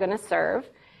that they're going to serve.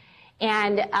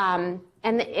 And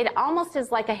it almost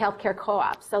is like a healthcare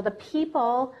co-op. So the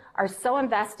people are so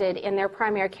invested in their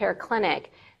primary care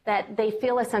clinic that they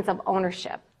feel a sense of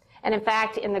ownership. And in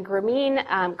fact, in the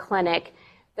Grameen clinic,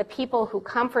 the people who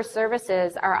come for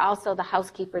services are also the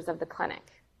housekeepers of the clinic.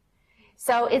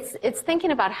 So it's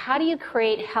thinking about how do you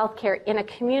create healthcare in a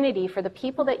community for the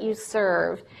people that you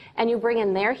serve, and you bring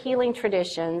in their healing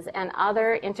traditions and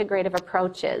other integrative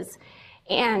approaches.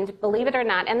 And believe it or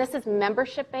not, and this is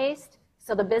membership-based,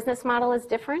 so the business model is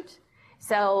different.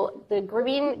 So the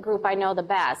Grameen group I know the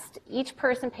best, each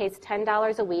person pays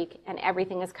 $10 a week and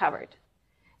everything is covered.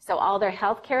 So all their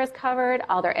health care is covered,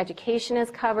 all their education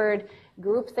is covered,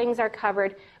 group things are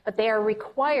covered, but they are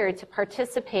required to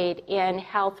participate in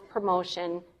health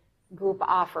promotion group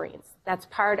offerings. That's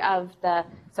part of the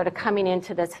sort of coming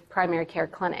into this primary care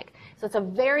clinic. So it's a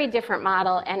very different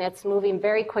model, and it's moving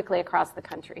very quickly across the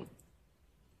country.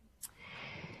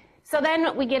 So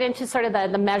then we get into sort of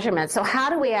the measurement. So how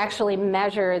do we actually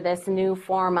measure this new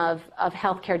form of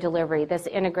healthcare delivery, this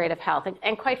integrative health?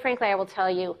 And quite frankly, I will tell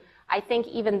you, I think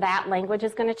even that language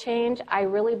is going to change. I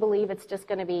really believe it's just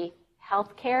going to be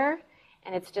healthcare,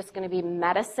 and it's just going to be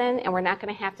medicine, and we're not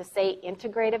going to have to say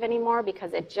integrative anymore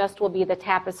because it just will be the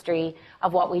tapestry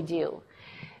of what we do.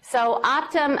 So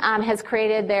Optum has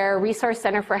created their Resource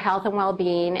Center for Health and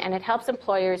Wellbeing, and it helps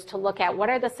employers to look at what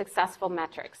are the successful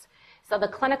metrics. So the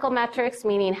clinical metrics,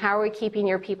 meaning how are we keeping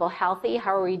your people healthy?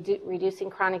 How are we reducing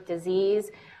chronic disease?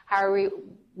 How are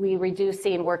we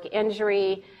reducing work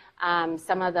injury?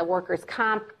 Some of the workers'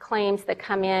 comp claims that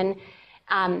come in.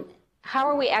 How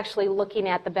are we actually looking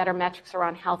at the better metrics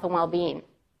around health and well-being?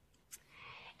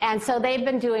 And so they've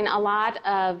been doing a lot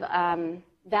of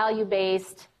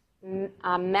value-based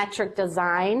metric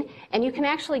design, and you can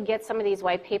actually get some of these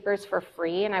white papers for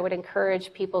free, and I would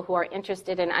encourage people who are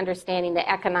interested in understanding the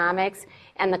economics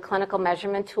and the clinical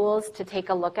measurement tools to take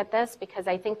a look at this, because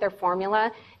I think their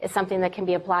formula is something that can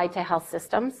be applied to health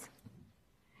systems.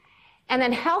 And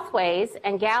then Healthways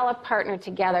and Gallup partnered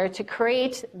together to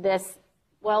create this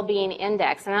well-being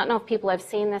index, and I don't know if people have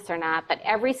seen this or not, but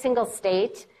every single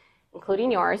state,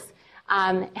 including yours,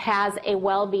 has a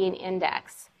well-being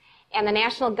index. And the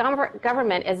national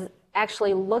government is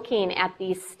actually looking at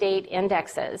these state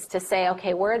indexes to say,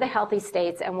 okay, where are the healthy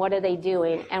states and what are they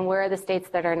doing, and where are the states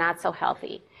that are not so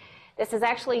healthy? This is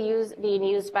actually being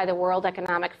used by the World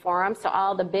Economic Forum, so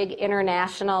all the big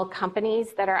international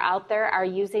companies that are out there are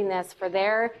using this for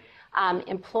their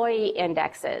employee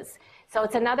indexes. So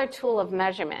it's another tool of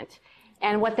measurement.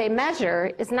 And what they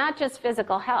measure is not just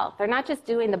physical health. They're not just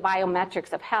doing the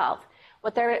biometrics of health.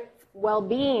 What they're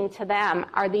well-being to them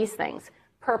are these things: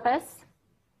 purpose,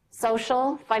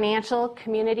 social, financial,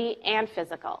 community, and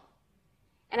physical.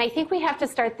 And I think we have to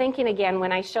start thinking again,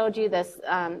 when I showed you this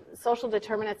social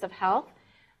determinants of health,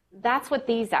 that's what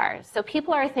these are. So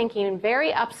people are thinking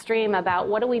very upstream about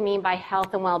what do we mean by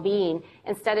health and well-being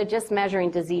instead of just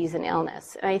measuring disease and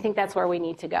illness. And I think that's where we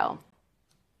need to go.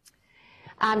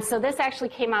 So this actually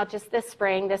came out just this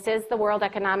spring. This is the World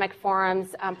Economic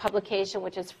Forum's publication,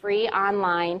 which is free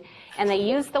online, and they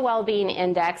use the Wellbeing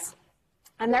Index,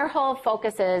 and their whole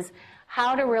focus is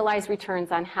how to realize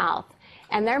returns on health.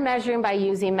 And they're measuring by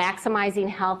using maximizing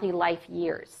healthy life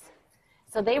years.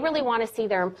 So they really want to see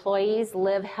their employees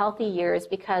live healthy years,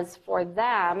 because for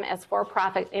them, as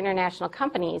for-profit international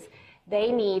companies,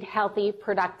 they need healthy,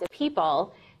 productive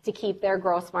people to keep their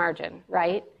gross margin,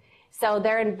 right? So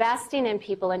they're investing in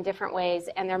people in different ways,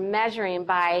 and they're measuring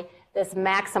by this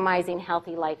maximizing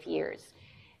healthy life years.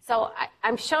 So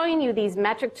I'm showing you these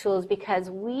metric tools because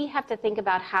we have to think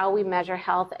about how we measure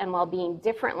health and well-being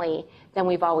differently than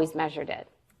we've always measured it.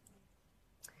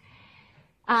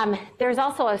 There's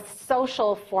also a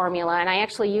social formula, and I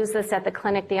actually use this at the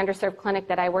clinic, the underserved clinic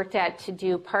that I worked at, to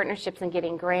do partnerships and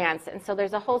getting grants. And so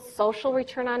there's a whole social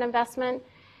return on investment.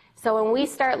 So when we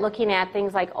start looking at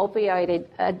things like opioid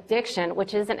addiction,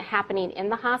 which isn't happening in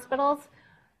the hospitals,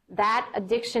 that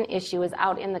addiction issue is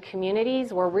out in the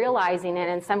communities. We're realizing it.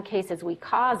 In some cases we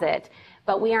cause it,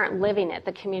 but we aren't living it.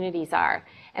 The communities are.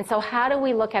 And so how do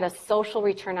we look at a social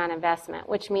return on investment,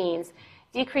 which means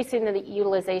decreasing the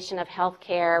utilization of health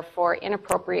care for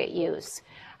inappropriate use?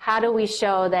 How do we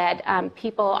show that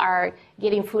people are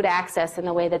getting food access in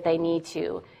the way that they need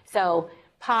to? So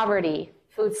poverty,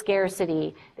 food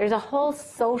scarcity, there's a whole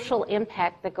social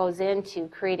impact that goes into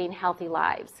creating healthy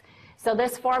lives. So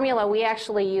this formula we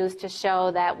actually use to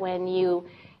show that when you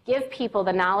give people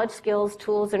the knowledge, skills,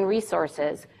 tools, and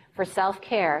resources for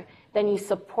self-care, then you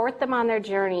support them on their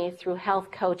journey through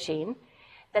health coaching,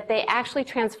 that they actually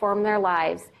transform their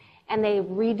lives, and they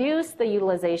reduce the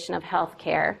utilization of health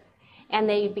care, and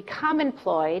they become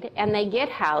employed, and they get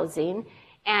housing,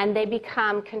 and they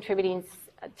become contributing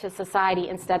to society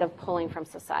instead of pulling from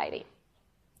society.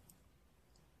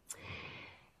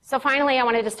 So finally, I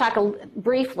want to just talk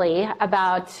briefly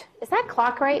about, is that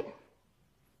clock right?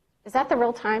 Is that the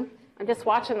real time? I'm just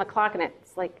watching the clock and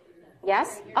it's like,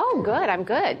 yes? Oh, good, I'm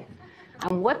good.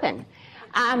 I'm whipping.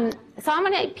 So I'm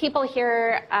going to, people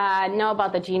here know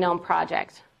about the Genome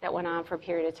Project that went on for a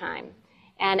period of time.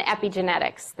 And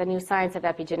epigenetics, the new science of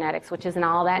epigenetics, which isn't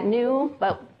all that new,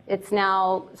 but it's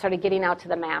now sort of getting out to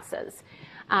the masses.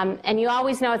 And you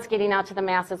always know it's getting out to the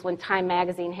masses when Time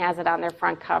magazine has it on their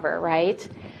front cover, right?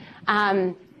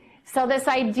 So this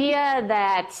idea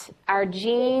that our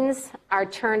genes are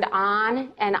turned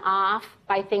on and off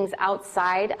by things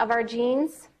outside of our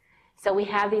genes. So we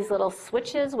have these little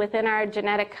switches within our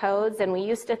genetic codes, and we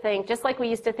used to think, just like we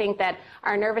used to think that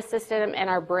our nervous system and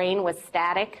our brain was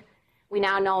static, we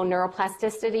now know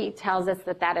neuroplasticity tells us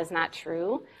that that is not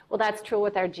true. Well, that's true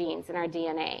with our genes and our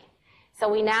DNA. So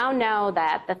we now know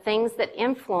that the things that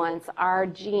influence our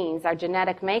genes, our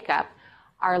genetic makeup,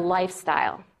 are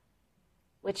lifestyle,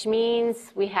 which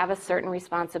means we have a certain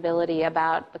responsibility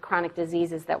about the chronic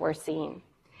diseases that we're seeing.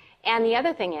 And the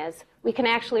other thing is, we can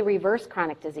actually reverse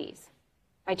chronic disease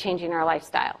by changing our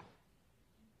lifestyle.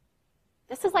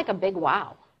 This is like a big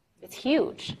wow. It's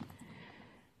huge.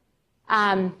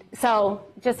 So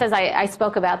just as I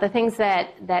spoke about, the things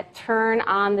that turn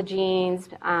on the genes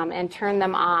and turn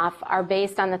them off are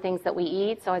based on the things that we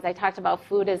eat. So as I talked about,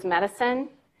 food is medicine.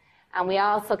 We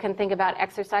also can think about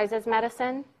exercise as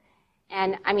medicine.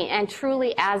 And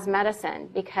truly as medicine,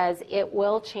 because it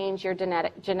will change your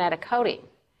genetic coding.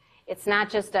 It's not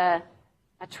just a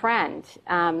trend.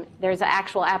 There's an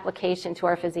actual application to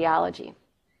our physiology.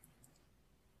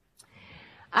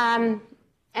 So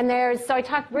I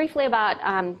talked briefly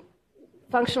about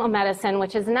functional medicine,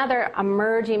 which is another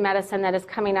emerging medicine that is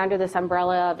coming under this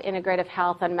umbrella of integrative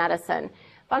health and medicine.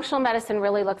 Functional medicine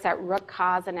really looks at root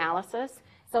cause analysis.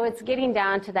 So it's getting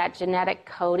down to that genetic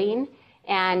coding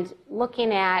and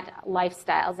looking at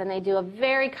lifestyles. And they do a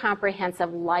very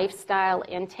comprehensive lifestyle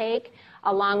intake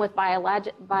along with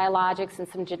biologics and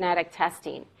some genetic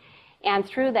testing. And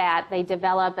through that, they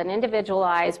develop an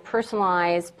individualized,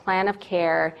 personalized plan of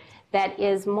care that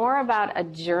is more about a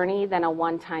journey than a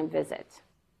one-time visit.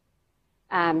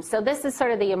 So this is sort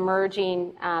of the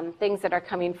emerging things that are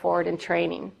coming forward in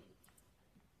training.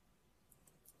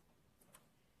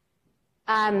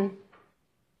 I'm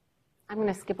going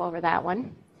to skip over that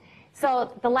one.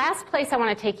 So the last place I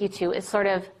want to take you to is sort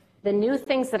of the new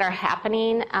things that are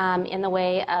happening in the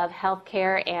way of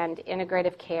healthcare and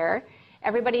integrative care.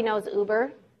 Everybody knows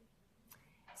Uber.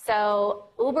 So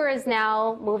Uber is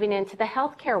now moving into the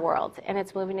healthcare world, and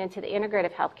it's moving into the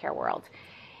integrative healthcare world.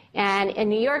 And in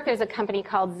New York, there's a company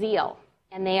called Zeal,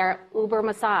 and they are Uber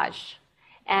Massage.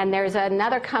 And there's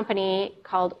another company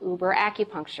called Uber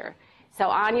Acupuncture. So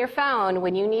on your phone,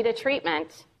 when you need a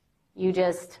treatment, you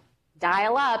just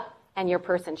dial up, and your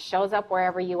person shows up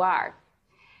wherever you are.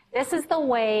 This is the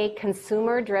way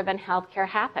consumer-driven healthcare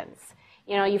happens.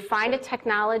 You know, you find a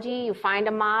technology, you find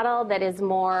a model that is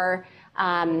more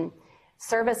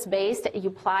service-based, you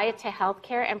apply it to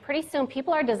healthcare, and pretty soon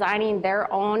people are designing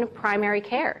their own primary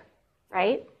care,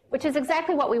 right? Which is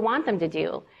exactly what we want them to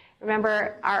do.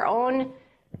 Remember, our own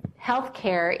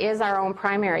healthcare is our own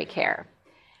primary care.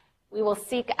 We will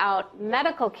seek out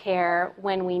medical care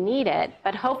when we need it,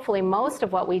 but hopefully most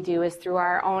of what we do is through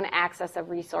our own access of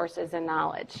resources and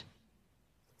knowledge.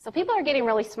 So people are getting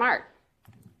really smart.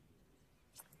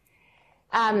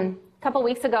 A couple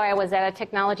weeks ago, I was at a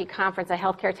technology conference, a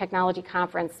healthcare technology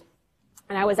conference,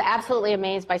 and I was absolutely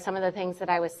amazed by some of the things that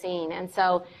I was seeing. And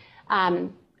so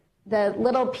the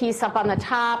little piece up on the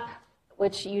top,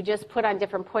 which you just put on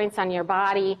different points on your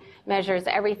body, measures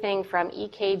everything from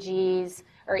EKGs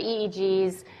or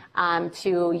EEGs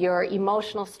to your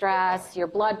emotional stress, your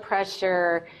blood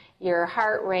pressure, your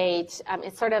heart rate.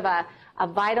 It's sort of a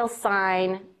vital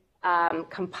sign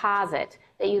composite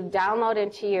that you download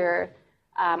into your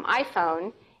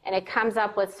iPhone, and it comes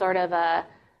up with sort of a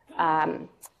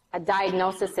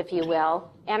diagnosis, if you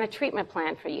will, and a treatment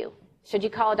plan for you. Should you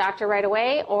call a doctor right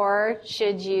away, or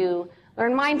should you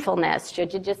learn mindfulness?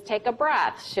 Should you just take a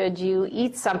breath? Should you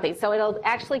eat something? So it'll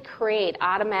actually create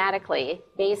automatically,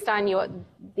 based on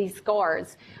these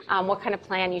scores, what kind of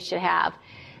plan you should have.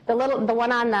 The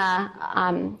one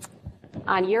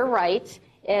on your right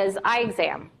is eye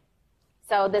exam.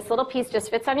 So this little piece just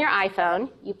fits on your iPhone.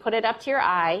 You put it up to your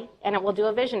eye, and it will do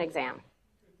a vision exam.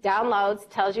 Downloads,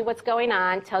 tells you what's going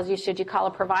on, tells you should you call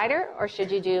a provider or should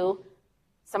you do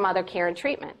some other care and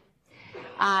treatment.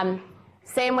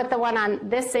 Same with the one on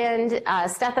this end,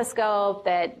 stethoscope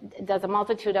that does a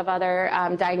multitude of other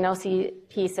diagnosis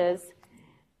pieces.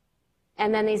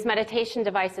 And then these meditation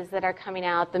devices that are coming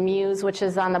out, the Muse, which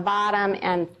is on the bottom,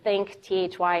 and Think,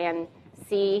 THYNC,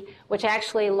 which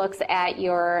actually looks at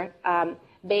your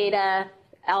beta,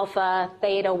 alpha,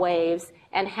 theta waves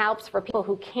and helps for people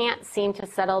who can't seem to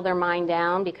settle their mind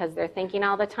down because they're thinking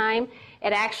all the time.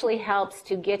 It actually helps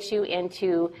to get you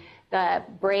into the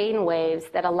brain waves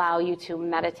that allow you to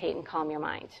meditate and calm your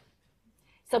mind.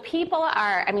 So people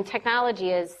are, technology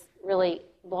is really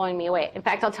blowing me away. In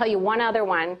fact, I'll tell you one other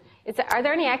one. Are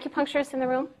there any acupuncturists in the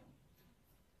room?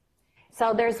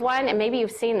 So there's one, and maybe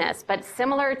you've seen this, but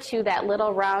similar to that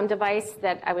little round device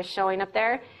that I was showing up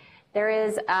there, there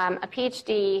is a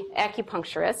PhD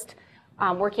acupuncturist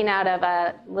working out of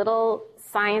a little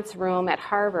science room at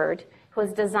Harvard, who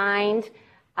has designed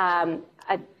a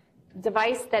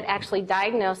device that actually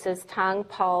diagnoses tongue,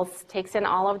 pulse, takes in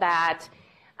all of that.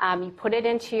 You put it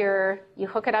into you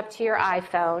hook it up to your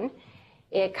iPhone.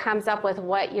 It comes up with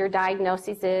what your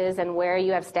diagnosis is and where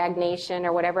you have stagnation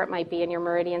or whatever it might be in your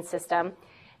Meridian system.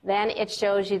 Then it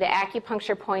shows you the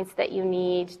acupuncture points that you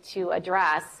need to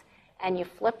address, and you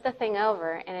flip the thing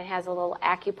over, and it has a little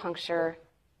acupuncture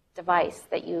device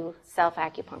that you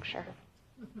self-acupuncture.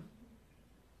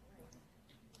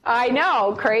 I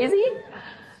know, crazy?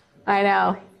 I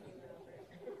know.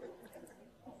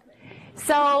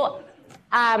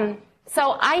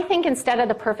 So I think instead of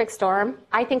the perfect storm,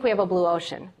 I think we have a blue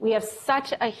ocean. We have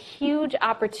such a huge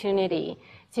opportunity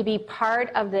to be part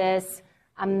of this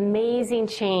amazing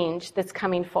change that's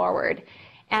coming forward.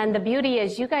 And the beauty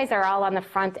is you guys are all on the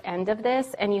front end of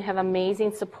this, and you have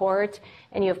amazing support,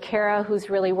 and you have Kara, who's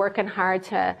really working hard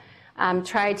to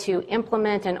try to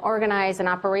implement and organize and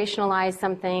operationalize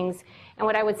some things. And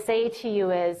what I would say to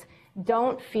you is,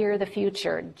 don't fear the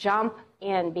future. Jump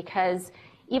in, because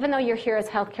even though you're here as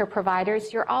healthcare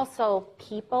providers, you're also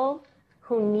people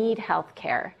who need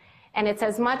healthcare. And it's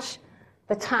as much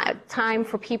the time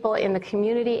for people in the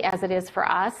community as it is for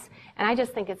us. And I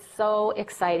just think it's so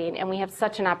exciting, and we have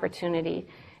such an opportunity.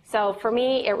 So for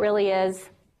me, it really is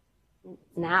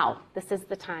now. This is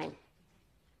the time.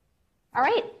 All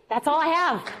right, that's all I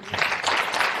have.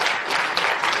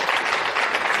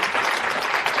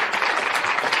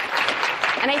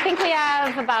 And I think we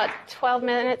have about 12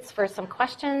 minutes for some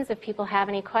questions, if people have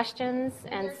any questions.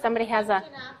 And somebody has a...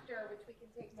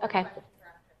 Okay.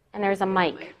 And there's a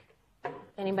mic. If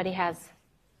anybody has...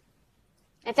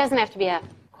 It doesn't have to be a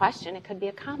question. It could be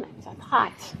a comment, a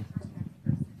thought.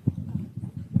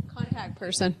 Contact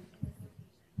person.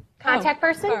 Contact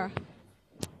person?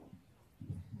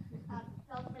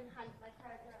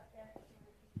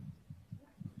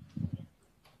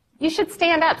 You should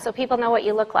stand up so people know what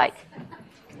you look like.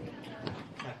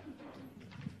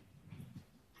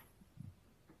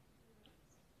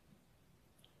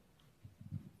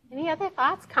 Any other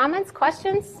thoughts, comments,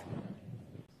 questions?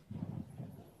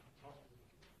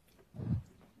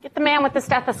 Get the man with the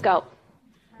stethoscope.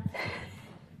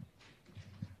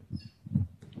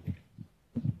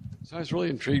 So I was really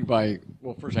intrigued by,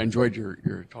 well, first I enjoyed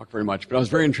your talk very much, but I was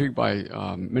very intrigued by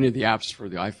many of the apps for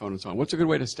the iPhone and so on. What's a good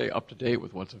way to stay up to date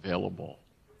with what's available?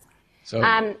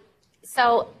 So,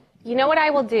 so you know what I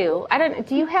will do?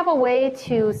 Do you have a way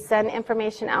to send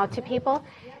information out to people?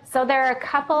 So there are a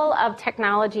couple of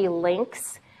technology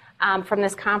links from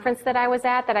this conference that I was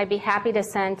at that I'd be happy to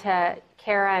send to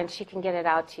Kara, and she can get it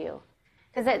out to you.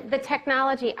 Because the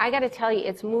technology, I got to tell you,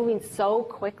 it's moving so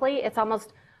quickly, it's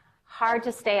almost hard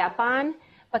to stay up on,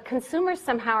 but consumers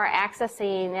somehow are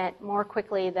accessing it more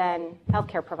quickly than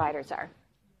healthcare providers are.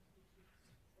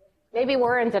 Maybe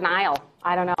we're in denial.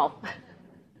 I don't know.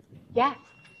 Yeah.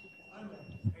 I'm a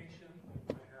patient.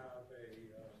 I have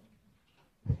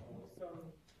some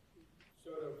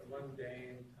sort of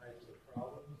mundane types of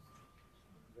problems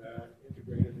that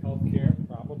integrated healthcare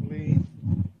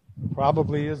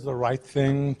probably is the right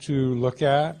thing to look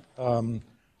at.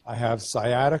 I have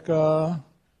sciatica,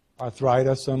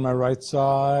 arthritis on my right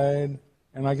side,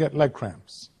 and I get leg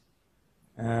cramps.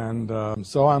 And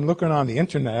so I'm looking on the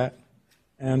internet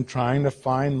and trying to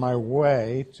find my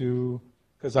way to,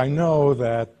 because I know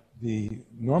that the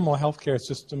normal healthcare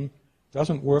system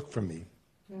doesn't work for me.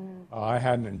 I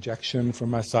had an injection for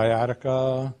my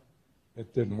sciatica.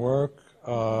 It didn't work.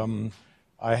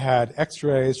 I had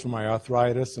x-rays for my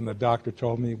arthritis, and the doctor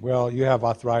told me, well, you have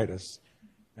arthritis,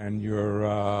 and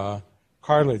your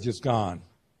cartilage is gone.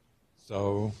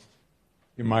 So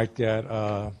you might get,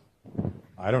 I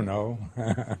don't know.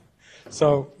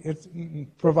 So it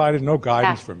provided no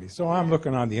guidance for me. So I'm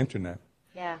looking on the internet.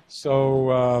 Yeah.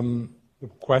 So the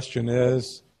question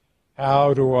is,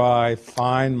 how do I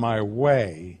find my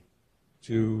way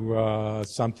to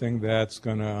something that's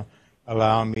going to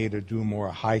allow me to do more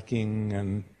hiking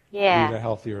and lead a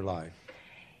healthier life?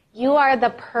 You are the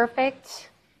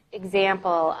perfect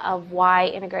example of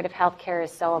why integrative healthcare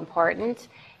is so important.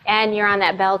 And you're on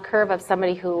that bell curve of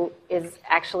somebody who is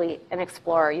actually an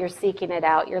explorer. You're seeking it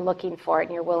out, you're looking for it,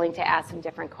 and you're willing to ask some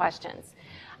different questions.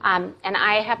 And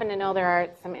I happen to know there are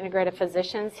some integrative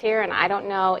physicians here, and I don't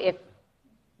know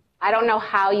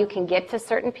how you can get to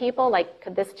certain people. Like,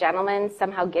 could this gentleman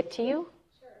somehow get to you?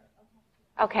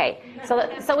 Sure. Okay.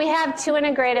 So we have two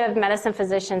integrative medicine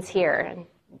physicians here, and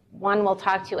one we'll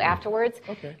talk to afterwards.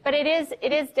 Okay. But it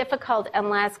is difficult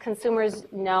unless consumers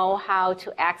know how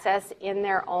to access in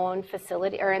their own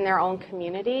facility or in their own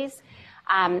communities.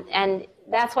 And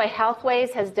that's why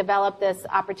Healthways has developed this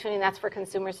opportunity, and that's for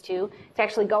consumers too, to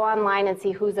actually go online and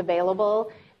see who's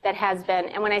available that has been,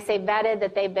 and when I say vetted,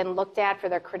 that they've been looked at for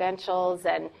their credentials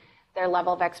and their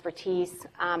level of expertise.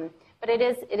 But it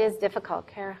is difficult.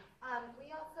 Kara?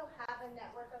 We also have a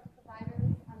network of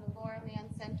providers on the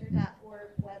lauramancenter.org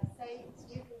website.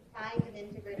 You can find an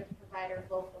integrative provider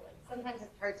locally. Sometimes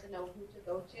it's hard to know who to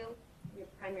go to. Your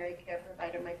primary care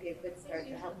provider might be a good start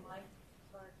to help.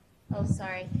 Oh,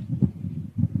 sorry.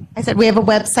 I said we have a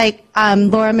website,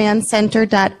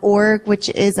 lauramancenter.org, which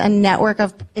is a network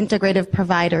of integrative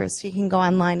providers. So you can go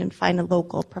online and find a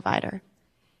local provider.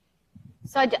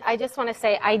 So I just want to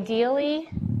say, ideally,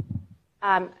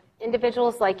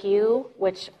 individuals like you,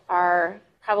 which are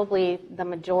probably the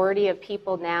majority of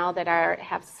people now that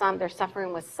they're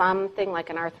suffering with something like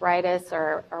an arthritis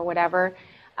or whatever,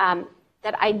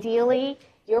 that ideally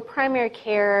your primary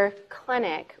care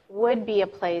clinic would be a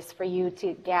place for you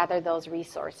to gather those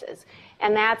resources.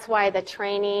 And that's why the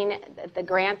training, the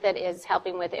grant that is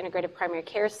helping with integrative primary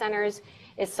care centers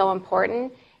is so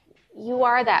important. You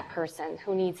are that person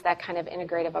who needs that kind of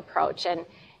integrative approach. And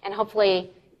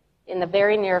hopefully in the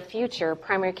very near future,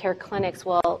 primary care clinics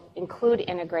will include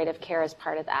integrative care as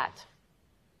part of that.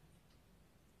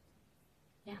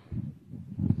 Yeah.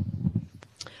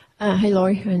 Hi,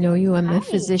 Lori. I know you. I'm Hi. a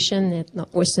physician at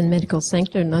Northwestern Medical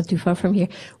Center, not too far from here.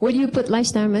 Where do you put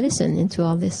lifestyle medicine into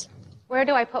all this? Where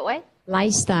do I put what?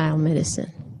 Lifestyle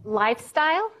medicine.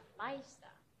 Lifestyle?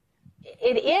 Lifestyle.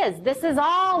 It is. This is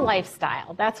all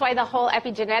lifestyle. That's why the whole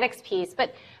epigenetics piece.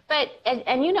 But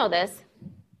and you know this,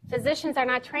 physicians are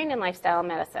not trained in lifestyle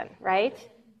medicine, right?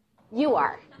 You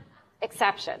are.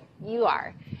 Exception. You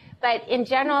are. But in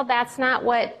general, that's not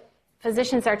what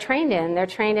physicians are trained in. They're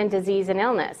trained in disease and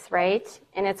illness, right?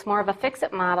 And it's more of a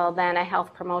fix-it model than a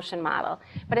health promotion model.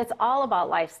 But it's all about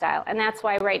lifestyle. And that's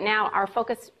why right now our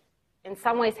focus in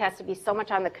some ways has to be so much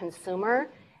on the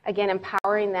consumer, again,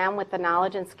 empowering them with the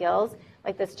knowledge and skills,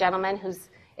 like this gentleman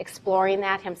who's exploring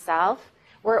that himself.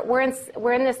 We're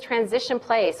in this transition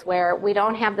place where we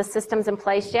don't have the systems in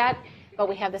place yet, but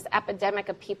we have this epidemic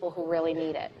of people who really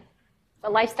need it. The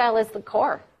lifestyle is the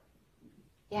core.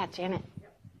 Yeah, Janet.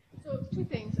 So two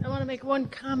things. I want to make one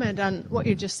comment on what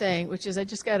you're just saying, which is I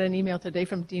just got an email today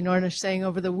from Dean Ornish saying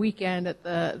over the weekend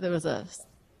there was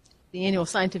the annual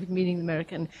scientific meeting of the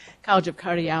American College of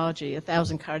Cardiology.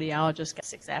 1,000 cardiologists got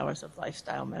 6 hours of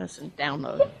lifestyle medicine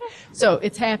download. So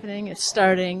it's happening, it's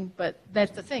starting, but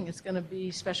that's the thing. It's going to be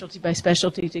specialty by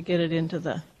specialty to get it into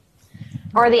the...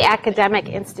 Or the academic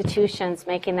institutions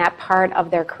making that part of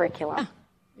their curriculum.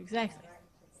 Yeah, exactly.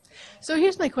 So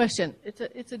here's my question.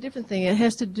 It's a different thing. It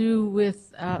has to do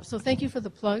with, so thank you for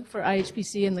the plug for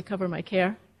IHBC and the Cover My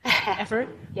Care effort,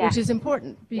 Yeah. which is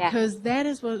important because that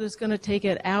is what is going to take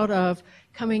it out of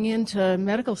coming into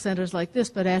medical centers like this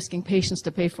but asking patients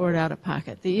to pay for it out of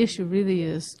pocket. The issue really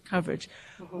is coverage.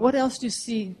 Mm-hmm. What else do you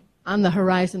see on the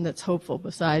horizon that's hopeful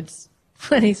besides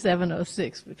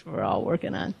 2706, which we're all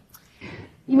working on?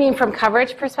 You mean from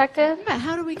coverage perspective? Yeah,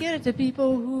 how do we get it to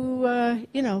people who,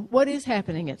 what is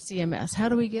happening at CMS? How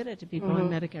do we get it to people in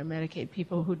Medicare, Medicaid,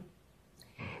 people who...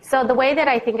 So the way that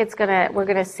I think we're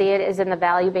going to see it is in the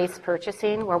value-based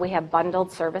purchasing where we have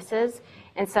bundled services.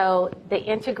 And so the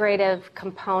integrative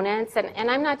components, and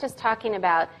I'm not just talking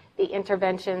about the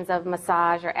interventions of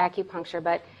massage or acupuncture,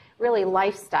 but really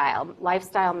lifestyle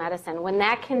medicine. When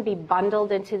that can be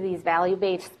bundled into these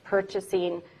value-based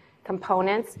purchasing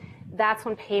components, that's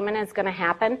when payment is going to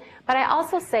happen. But I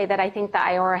also say that I think the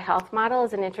Iora Health model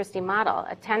is an interesting model.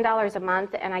 At $10 a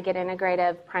month and I get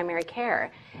integrative primary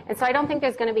care. And so I don't think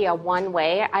there's going to be a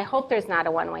one-way. I hope there's not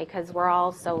a one-way because we're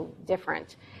all so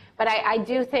different. But I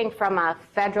do think from a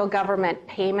federal government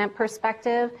payment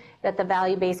perspective that the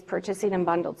value-based purchasing and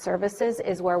bundled services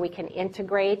is where we can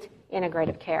integrate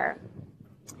integrative care.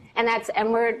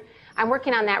 I'm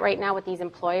working on that right now with these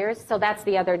employers, so that's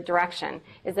the other direction,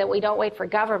 is that we don't wait for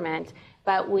government,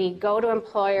 but we go to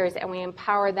employers and we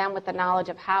empower them with the knowledge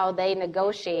of how they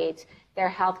negotiate their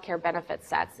health care benefit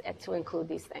sets to include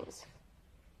these things.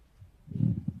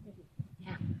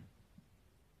 Yeah.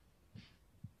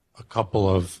 A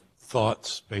couple of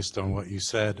thoughts based on what you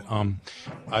said.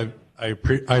 I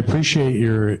appreciate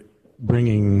your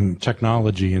bringing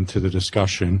technology into the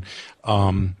discussion.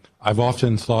 I've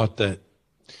often thought that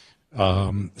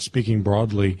speaking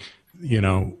broadly,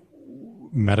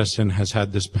 medicine has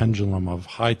had this pendulum of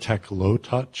high-tech,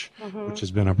 low-touch, which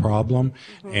has been a problem,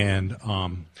 and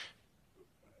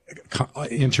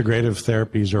integrative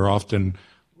therapies are often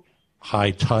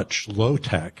high-touch,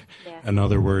 low-tech. Yeah. In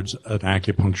other words, an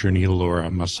acupuncture needle or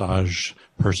a massage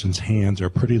person's hands are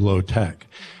pretty low-tech,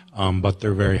 but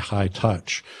they're very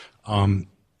high-touch.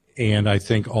 And I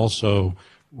think also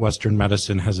Western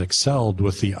medicine has excelled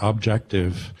with the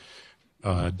objective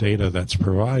data that's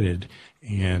provided,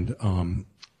 and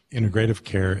integrative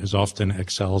care is often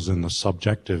excels in the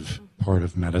subjective part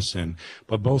of medicine,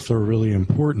 but both are really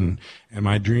important. And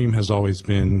my dream has always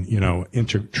been, you know,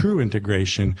 true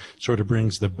integration sort of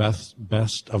brings the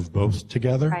best of both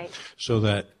together, Right. so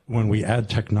that when we add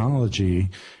technology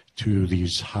to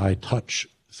these high touch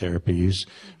therapies,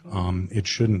 it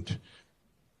shouldn't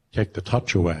take the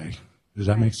touch away. Does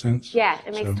that make sense? Yeah,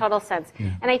 it makes total sense.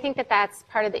 yeah. And I think that that's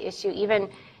part of the issue. Even,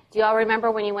 do you all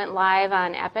remember when you went live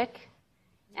on Epic?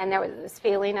 And there was this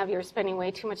feeling of you're spending way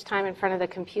too much time in front of the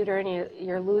computer and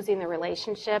you're losing the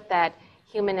relationship, that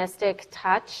humanistic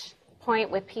touch point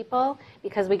with people,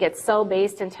 because we get so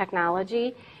based in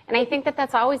technology. And I think that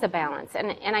that's always a balance.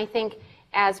 And I think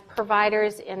as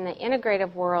providers in the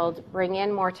integrative world bring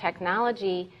in more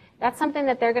technology, that's something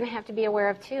that they're going to have to be aware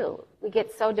of too. We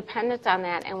get so dependent on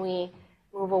that and we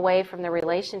move away from the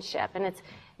relationship. And it's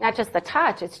not just the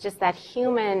touch, it's just that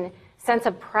human sense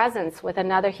of presence with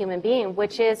another human being,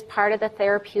 which is part of the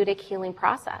therapeutic healing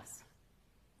process.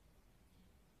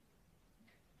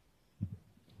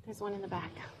 There's one in the back.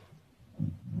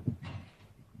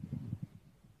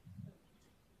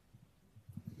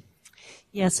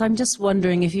 Yes, I'm just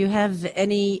wondering if you have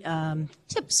any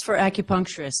tips for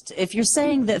acupuncturists. If you're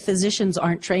saying that physicians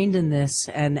aren't trained in this,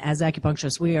 and as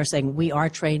acupuncturists we are saying we are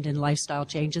trained in lifestyle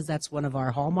changes, that's one of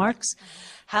our hallmarks,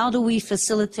 how do we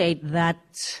facilitate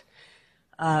that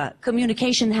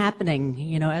communication happening?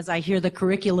 You know, as I hear the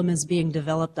curriculum is being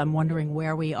developed, I'm wondering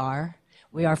where we are.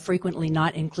 We are frequently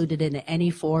not included in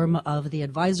any form of the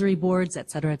advisory boards, et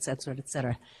cetera, et cetera, et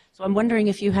cetera. So I'm wondering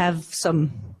if you have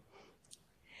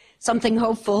something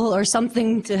hopeful or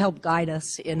something to help guide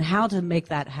us in how to make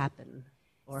that happen,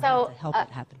 or how to help it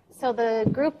happen. So the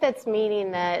group that's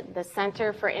meeting, the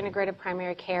Center for Integrative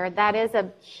Primary Care, that is a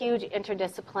huge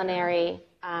interdisciplinary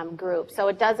group. So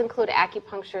it does include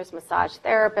acupuncturists, massage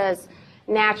therapists,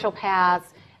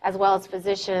 naturopaths, as well as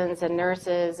physicians and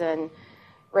nurses and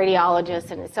radiologists.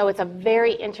 And so it's a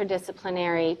very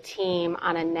interdisciplinary team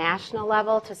on a national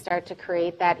level to start to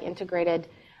create that integrated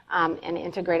and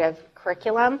integrative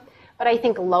curriculum. But I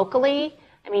think locally,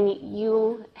 I mean,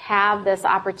 you have this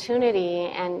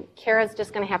opportunity, and Kara's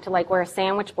just going to have to like wear a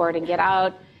sandwich board and get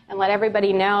out and let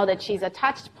everybody know that she's a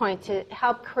touch point to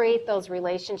help create those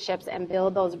relationships and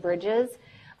build those bridges.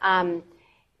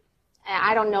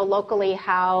 I don't know locally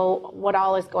what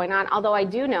all is going on, although I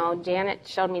do know Janet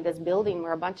showed me this building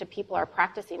where a bunch of people are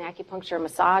practicing acupuncture,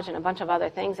 massage, and a bunch of other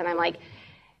things, and I'm like,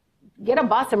 get a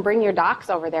bus and bring your docs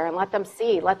over there and let them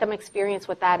see, let them experience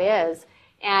what that is.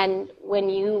 And when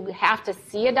you have to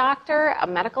see a doctor, a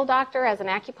medical doctor as an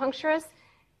acupuncturist,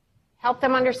 help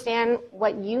them understand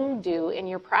what you do in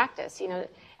your practice. You know,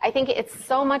 I think it's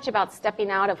so much about stepping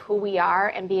out of who we are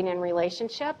and being in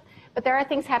relationship, but there are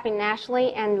things happening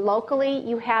nationally and locally.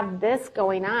 You have this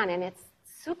going on, and it's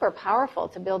super powerful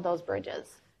to build those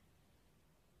bridges.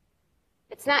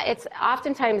 It's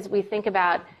oftentimes we think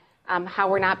about how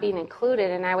we're not being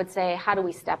included, and I would say, how do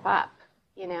we step up?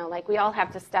 You know, like we all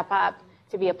have to step up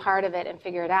to be a part of it and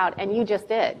figure it out, and you just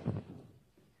did.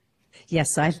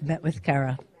 Yes, I've met with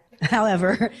Kara.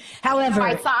 However,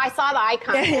 I saw the eye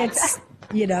contact. It's,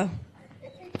 you know,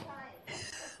 It takes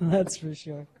time. that's for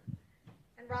sure.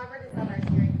 And Robert is on our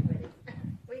steering committee.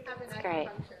 We have an great.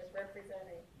 acupuncturist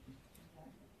representing.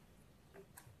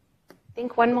 I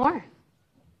think one more.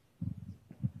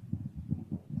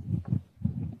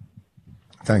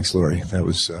 Thanks, Lori. That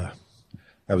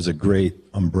was a great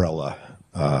umbrella.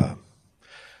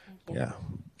 Yeah,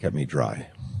 kept me dry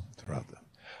throughout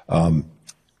the.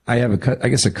 I have I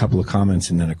guess a couple of comments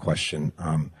and then a question.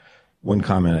 One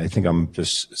comment, I think I'm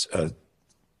just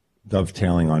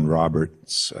dovetailing on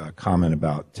Robert's comment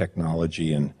about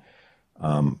technology, and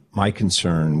my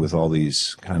concern with all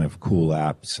these kind of cool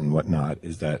apps and whatnot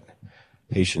is that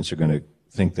patients are going to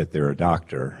think that they're a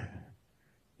doctor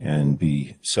and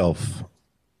be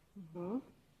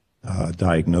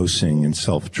diagnosing and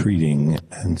self-treating,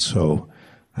 and so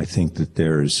I think that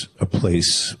there's a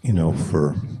place, you know,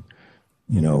 for,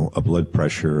 you know, a blood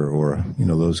pressure or, you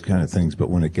know, those kind of things. But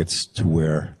when it gets to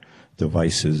where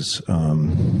devices, I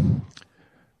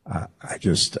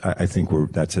think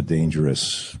that's a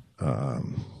dangerous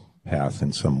path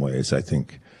in some ways. I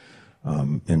think,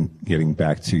 and getting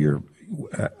back to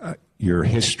your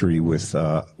history with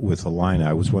Alina,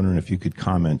 I was wondering if you could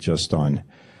comment just on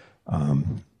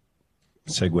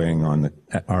segueing on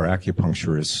our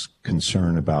acupuncturist's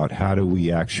concern about how do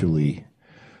we actually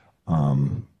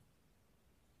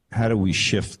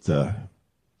shift the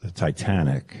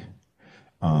Titanic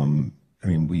I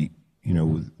mean,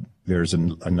 there's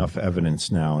enough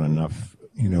evidence now and enough,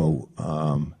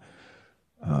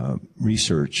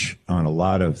 research on a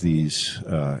lot of these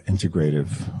integrative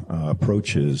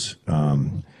approaches,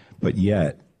 but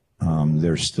yet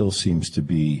there still seems to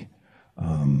be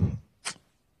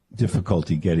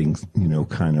difficulty getting,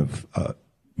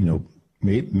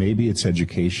 maybe it's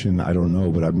education, I don't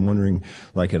know, but I'm wondering,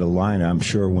 like at Alina, I'm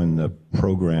sure when the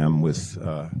program with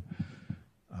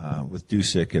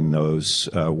Dusick and those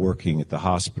working at the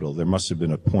hospital, there must have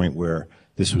been a point where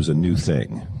this was a new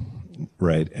thing,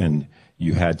 right? And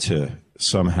you had to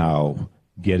somehow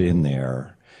get in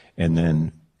there, and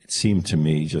then it seemed to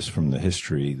me, just from the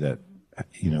history, that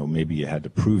maybe you had to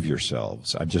prove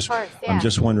yourselves. I'm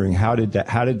just wondering, how did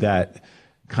that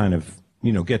kind of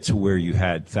get to where you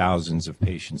had thousands of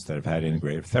patients that have had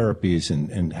integrative therapies,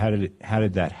 and how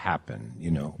did that happen?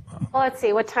 Well, let's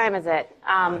see. What time is it?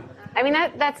 I mean,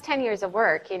 that's 10 years of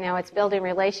work. It's building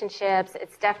relationships.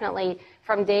 It's definitely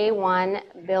from day one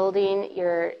building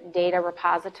your data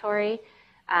repository.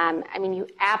 I mean, you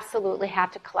absolutely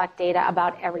have to collect data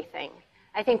about everything.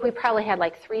 I think we probably had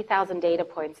like 3,000 data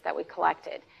points that we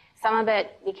collected. Some of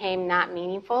it became not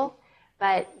meaningful,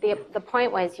 but the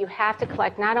point was you have to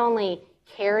collect not only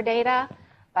care data,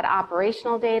 but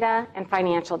operational data and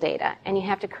financial data. And you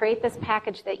have to create this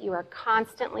package that you are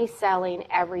constantly selling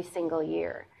every single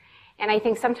year. And I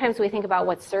think sometimes we think about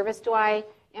what service do I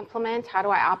implement, how do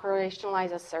I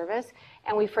operationalize a service,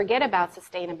 and we forget about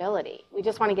sustainability. We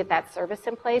just want to get that service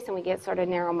in place, and we get sort of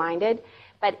narrow-minded.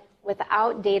 But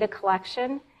without data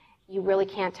collection, you really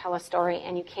can't tell a story,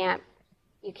 and you can't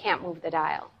move the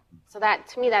dial. So that,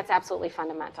 to me, that's absolutely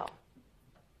fundamental.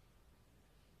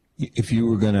 If you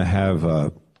were going to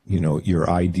have, your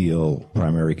ideal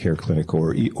primary care clinic,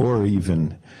 or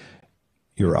even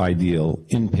your ideal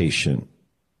inpatient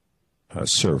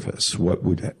service, what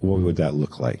would that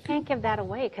look like? I can't give that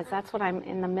away because that's what I'm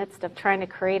in the midst of trying to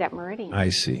create at Meridian. I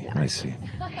see.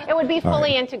 It would be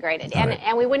fully integrated,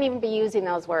 and we wouldn't even be using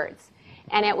those words.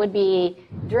 And it would be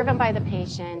driven by the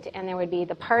patient, and there would be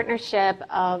the partnership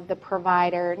of the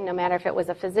provider, no matter if it was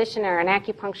a physician or an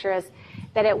acupuncturist,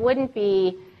 that it wouldn't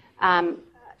be,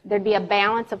 there'd be a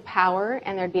balance of power,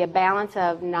 and there'd be a balance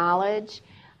of knowledge.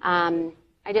 I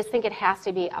just think it has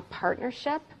to be a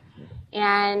partnership.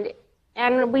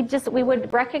 And we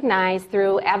would recognize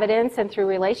through evidence and through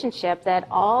relationship that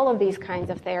all of these kinds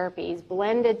of therapies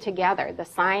blended together, the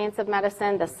science of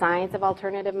medicine, the science of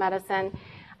alternative medicine,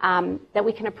 that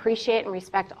we can appreciate and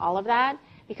respect all of that,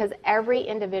 because every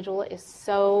individual is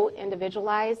so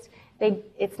individualized.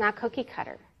 It's not cookie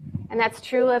cutter. And that's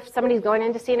true if somebody's going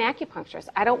in to see an acupuncturist.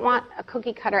 I don't want a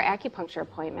cookie cutter acupuncture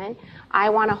appointment. I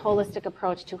want a holistic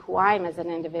approach to who I am as an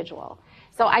individual.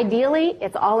 So ideally,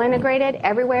 it's all integrated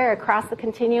everywhere across the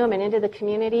continuum and into the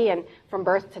community and from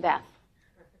birth to death.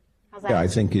 How's that? Yeah, I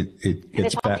think it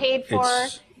it's all paid for,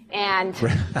 and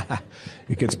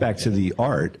it gets back to the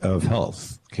art of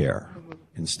health care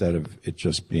instead of it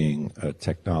just being a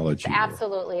technology. It's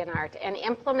absolutely an art. And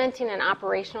implementing and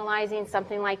operationalizing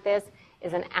something like this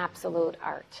is an absolute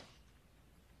art.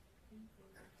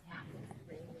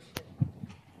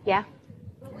 Yeah?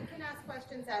 Well, we can ask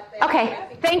questions out there.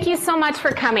 Okay. Thank you so much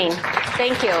for coming.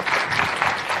 Thank you.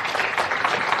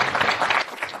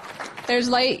 There's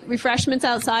light refreshments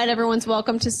outside. Everyone's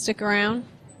welcome to stick around.